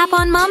turn the tap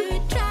on, Mom?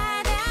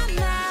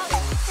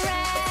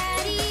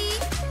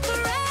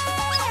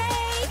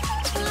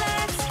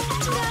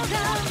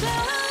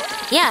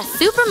 Yeah,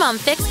 Super Mom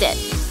fixed it.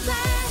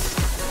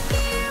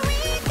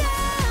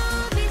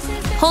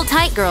 Hold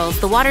tight,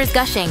 girls. The water's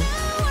gushing.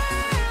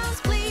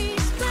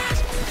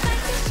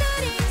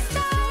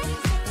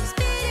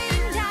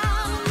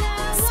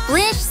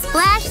 Splish,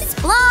 splash,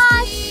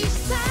 splosh!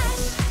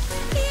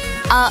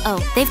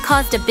 Uh-oh, they've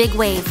caused a big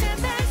wave.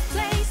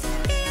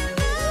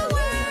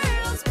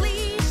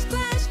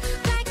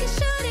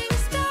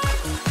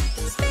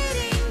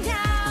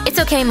 It's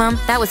okay, Mom.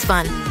 That was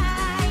fun.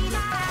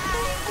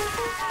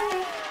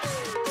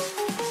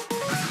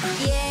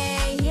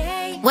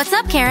 What's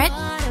up, Carrot?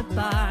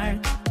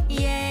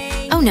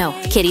 Oh no,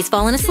 Kitty's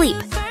fallen asleep.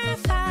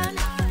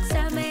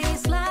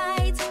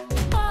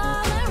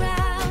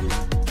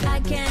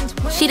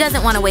 She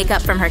doesn't want to wake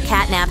up from her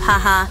cat nap,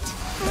 haha.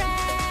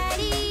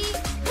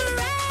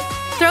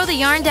 Throw the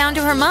yarn down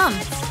to her mom.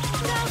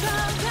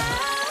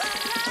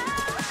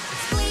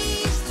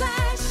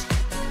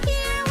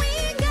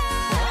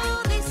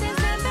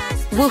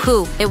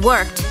 Woohoo, it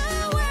worked.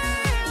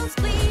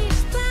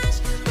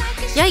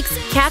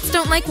 Yikes, cats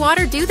don't like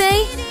water, do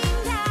they?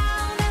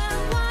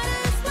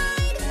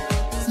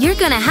 You're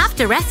gonna have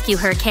to rescue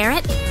her,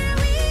 Carrot.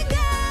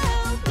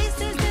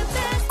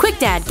 Quick,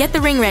 Dad, get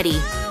the ring ready.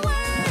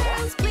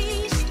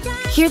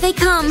 Here they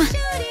come.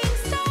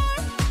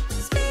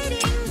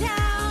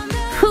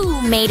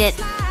 Who made it?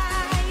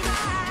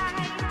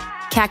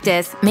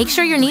 Cactus, make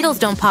sure your needles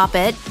don't pop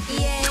it.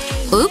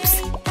 Oops.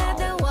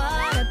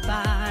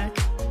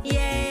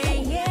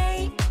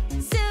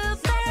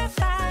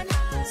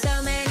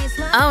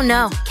 Oh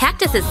no,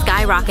 Cactus is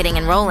skyrocketing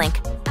and rolling.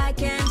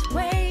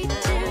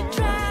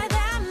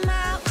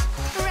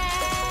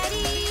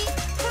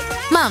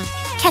 Mom,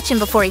 catch him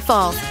before he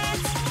falls.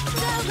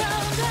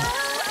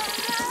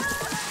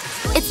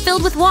 It's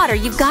filled with water,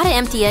 you've got to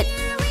empty it.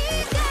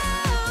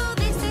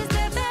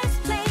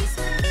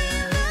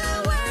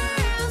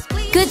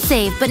 Good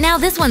save, but now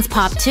this one's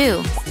popped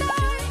too.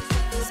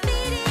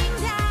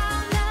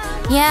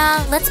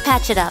 Yeah, let's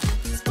patch it up.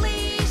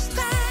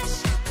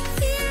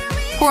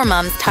 Poor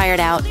Mom's tired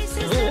out.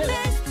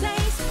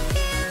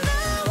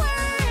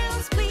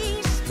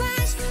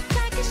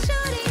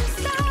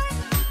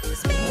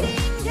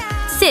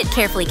 Sit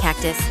carefully,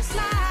 Cactus.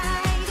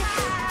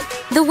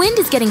 The wind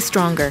is getting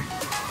stronger.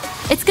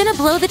 It's gonna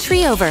blow the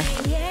tree over.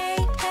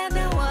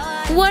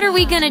 What are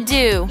we gonna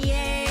do?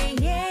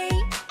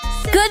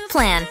 Good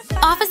plan.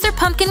 Officer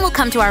Pumpkin will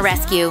come to our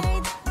rescue.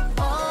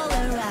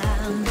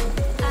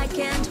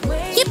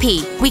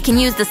 Yippee! We can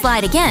use the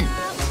slide again.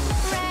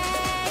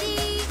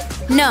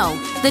 No,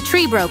 the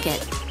tree broke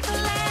it.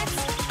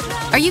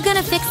 Are you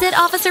gonna fix it,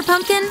 Officer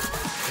Pumpkin?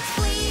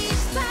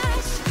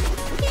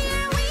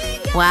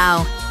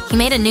 Wow, he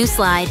made a new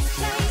slide.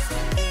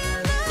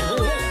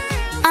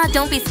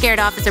 Don't be scared,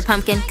 Officer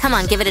Pumpkin. Come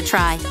on, give it a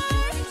try.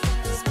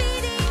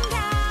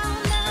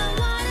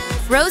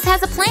 Rose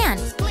has a plan.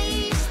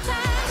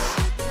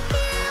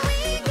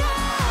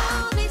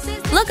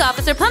 Look,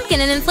 Officer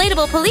Pumpkin, an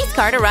inflatable police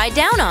car to ride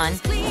down on.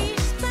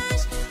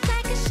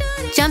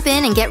 Jump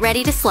in and get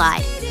ready to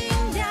slide.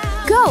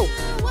 Go!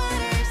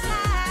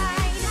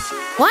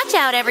 Watch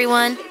out,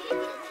 everyone.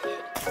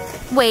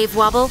 Wave,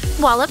 wobble,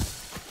 wallop.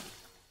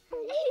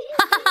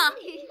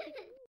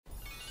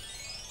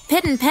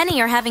 Pit and Penny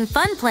are having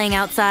fun playing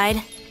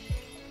outside.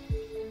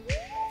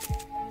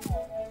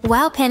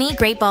 Wow, Penny,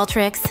 great ball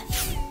tricks.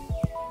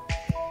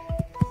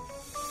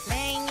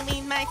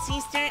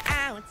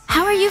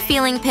 How are you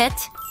feeling, Pit?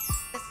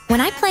 When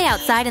I play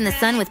outside in the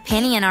sun with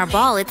Penny and our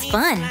ball, it's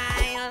fun.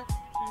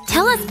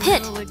 Tell us,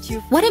 Pit,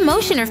 what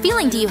emotion or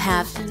feeling do you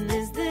have?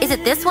 Is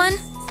it this one?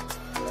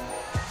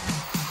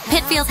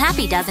 Pit feels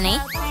happy, doesn't he?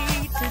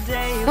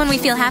 When we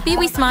feel happy,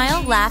 we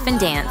smile, laugh, and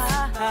dance.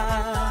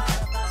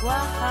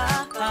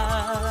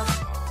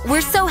 We're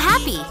so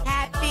happy.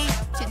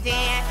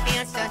 Today I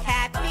feel so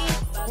happy.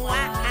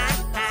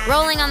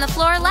 Rolling on the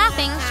floor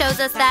laughing shows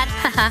us that,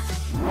 haha.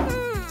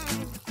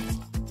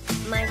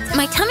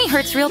 My tummy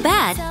hurts real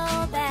bad.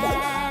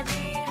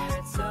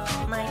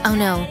 Oh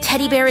no,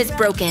 Teddy Bear is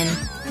broken.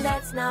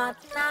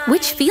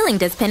 Which feeling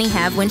does Penny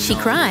have when she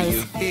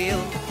cries?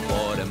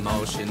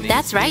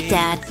 That's right,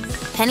 Dad.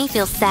 Penny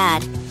feels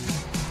sad.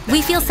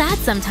 We feel sad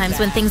sometimes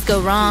when things go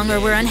wrong or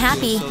we're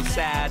unhappy.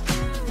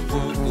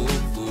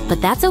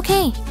 But that's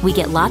okay. We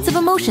get lots of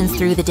emotions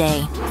through the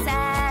day.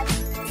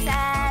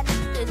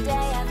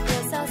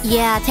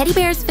 Yeah, Teddy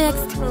Bear's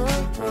fixed.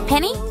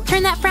 Penny,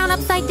 turn that frown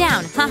upside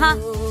down. Haha.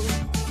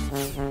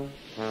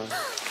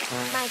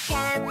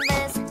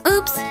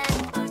 Oops.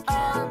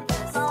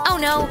 Oh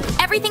no,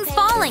 everything's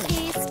falling.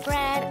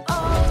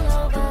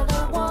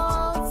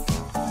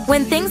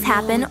 When things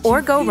happen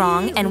or go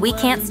wrong and we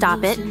can't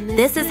stop it,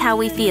 this is how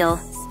we feel.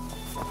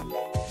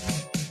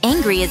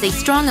 Angry is a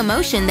strong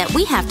emotion that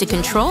we have to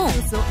control.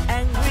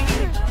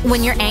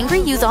 When you're angry,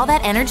 use all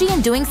that energy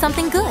in doing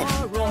something good.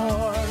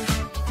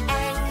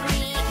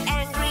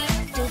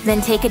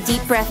 Then take a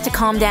deep breath to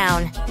calm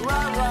down.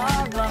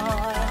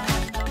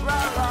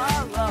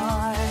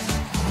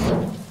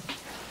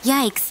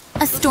 Yikes,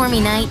 a stormy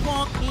night.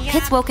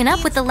 Pit's woken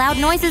up with the loud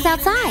noises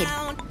outside.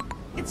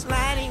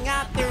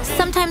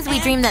 Sometimes we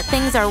dream that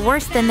things are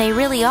worse than they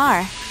really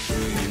are.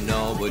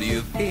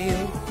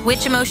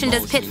 Which emotion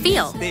does Pit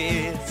feel?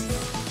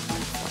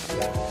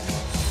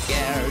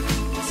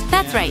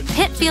 That's right,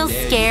 Pit feels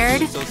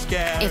scared.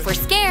 If we're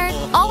scared,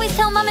 always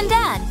tell Mom and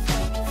Dad.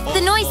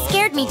 The noise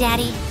scared me,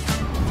 Daddy.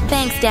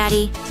 Thanks,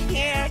 Daddy.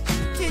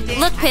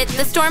 Look, Pit,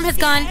 the storm has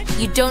gone.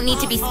 You don't need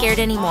to be scared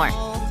anymore.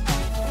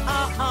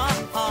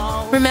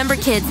 Remember,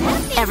 kids,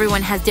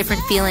 everyone has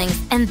different feelings,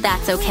 and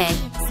that's okay.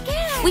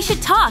 We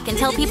should talk and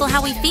tell people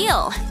how we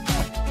feel.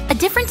 At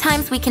different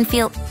times, we can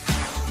feel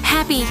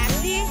happy,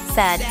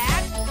 sad,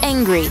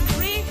 angry,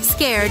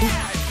 scared.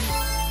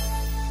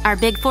 Our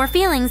big four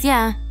feelings,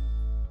 yeah.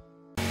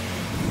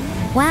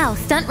 Wow,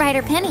 stunt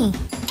rider Penny.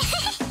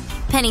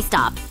 Penny,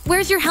 stop.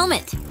 Where's your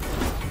helmet?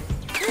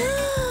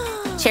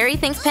 Cherry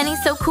thinks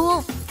Penny's so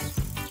cool.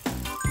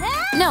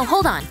 No,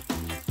 hold on.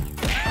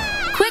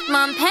 Quick,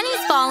 Mom,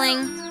 Penny's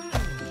falling.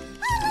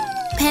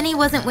 Penny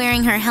wasn't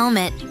wearing her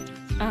helmet.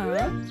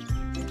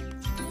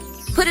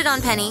 Put it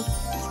on, Penny.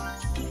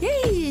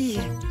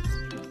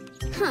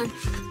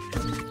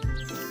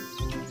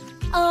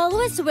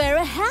 Always wear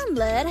a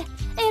helmet.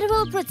 It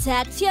will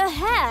protect your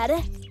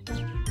head.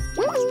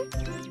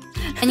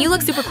 And you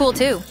look super cool,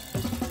 too.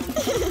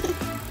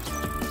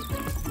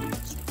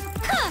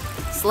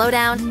 Slow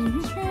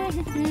down.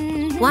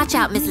 Watch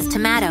out, Mrs.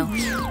 Tomato.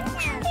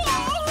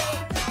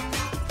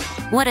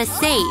 What a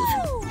save.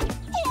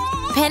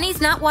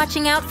 Penny's not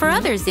watching out for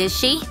others, is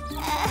she?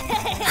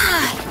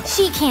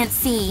 She can't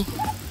see.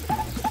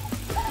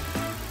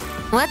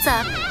 What's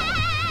up?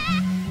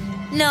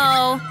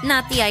 No,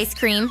 not the ice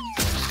cream.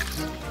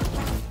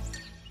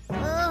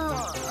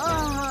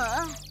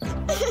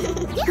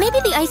 Maybe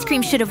the ice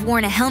cream should have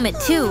worn a helmet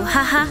too,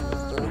 haha.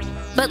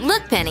 But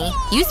look, Penny,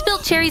 you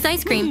spilled Cherry's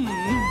ice cream.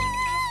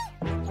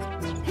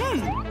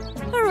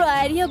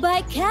 Ride your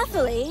bike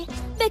carefully,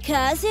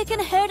 because you can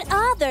hurt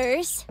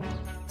others.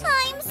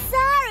 I'm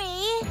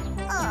sorry.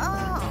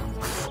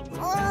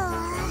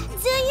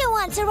 Do you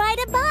want to ride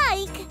a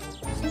bike?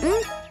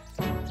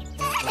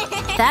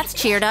 That's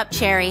cheered up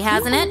Cherry,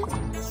 hasn't it?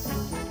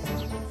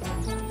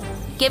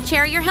 Give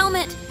Cherry your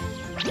helmet.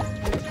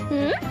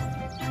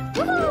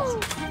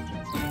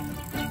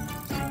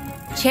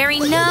 Cherry,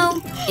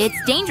 no! It's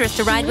dangerous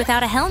to ride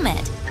without a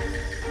helmet.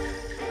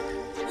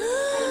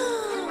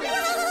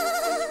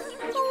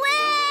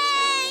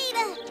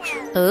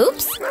 Wait!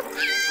 Oops.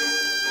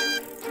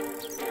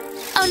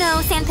 Oh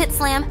no, sandpit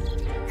slam.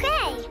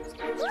 Hey!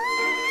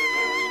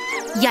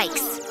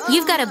 Yikes.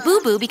 You've got a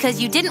boo-boo because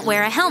you didn't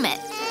wear a helmet.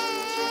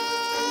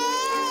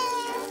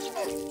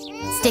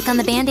 Stick on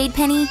the Band-Aid,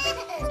 Penny.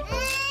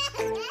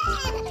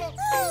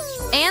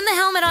 And the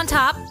helmet on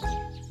top.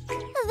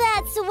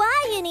 That's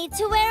why you need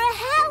to wear a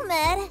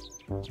helmet.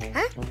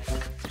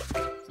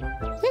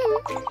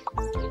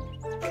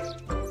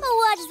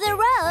 Watch the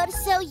road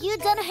so you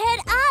don't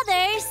hurt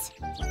others.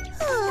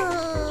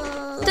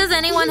 Does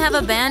anyone have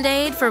a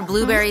Band-Aid for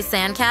Blueberry's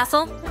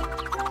sandcastle?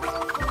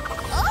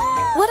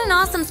 What an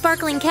awesome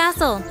sparkling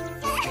castle.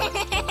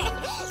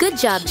 Good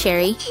job,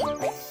 Cherry.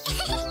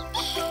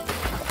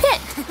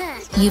 Pit!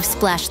 You've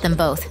splashed them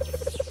both.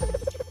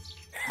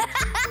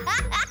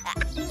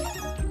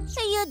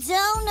 You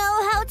don't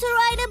know how to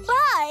ride a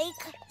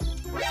bike.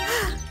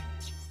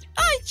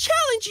 I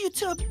challenge you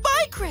to a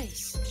bike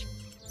race.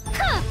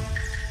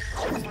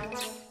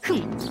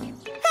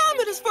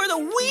 Helmet is for the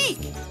weak.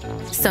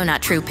 So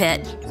not true,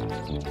 Pit.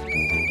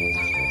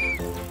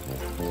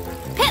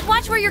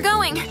 watch where you're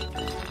going.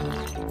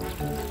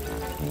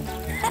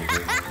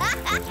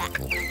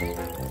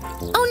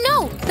 Oh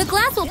no! The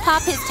glass will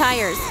pop his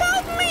tires.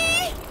 Help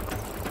me!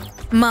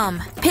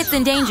 Mom, Pit's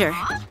in danger.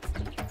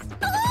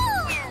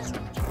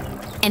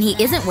 And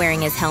he isn't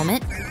wearing his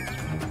helmet.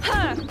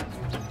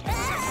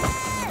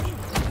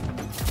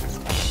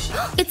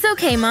 It's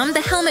okay, Mom.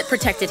 The helmet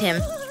protected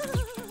him.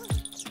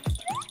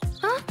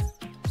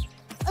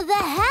 The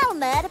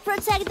helmet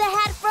protects the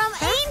head from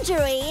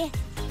injury.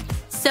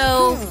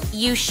 So,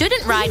 you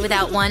shouldn't ride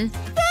without one.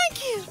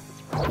 Thank you.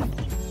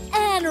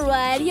 And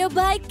ride your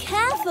bike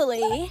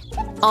carefully.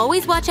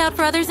 Always watch out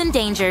for others in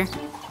danger.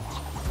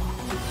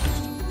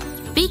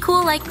 Be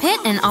cool like Pit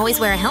and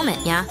always wear a helmet,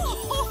 yeah?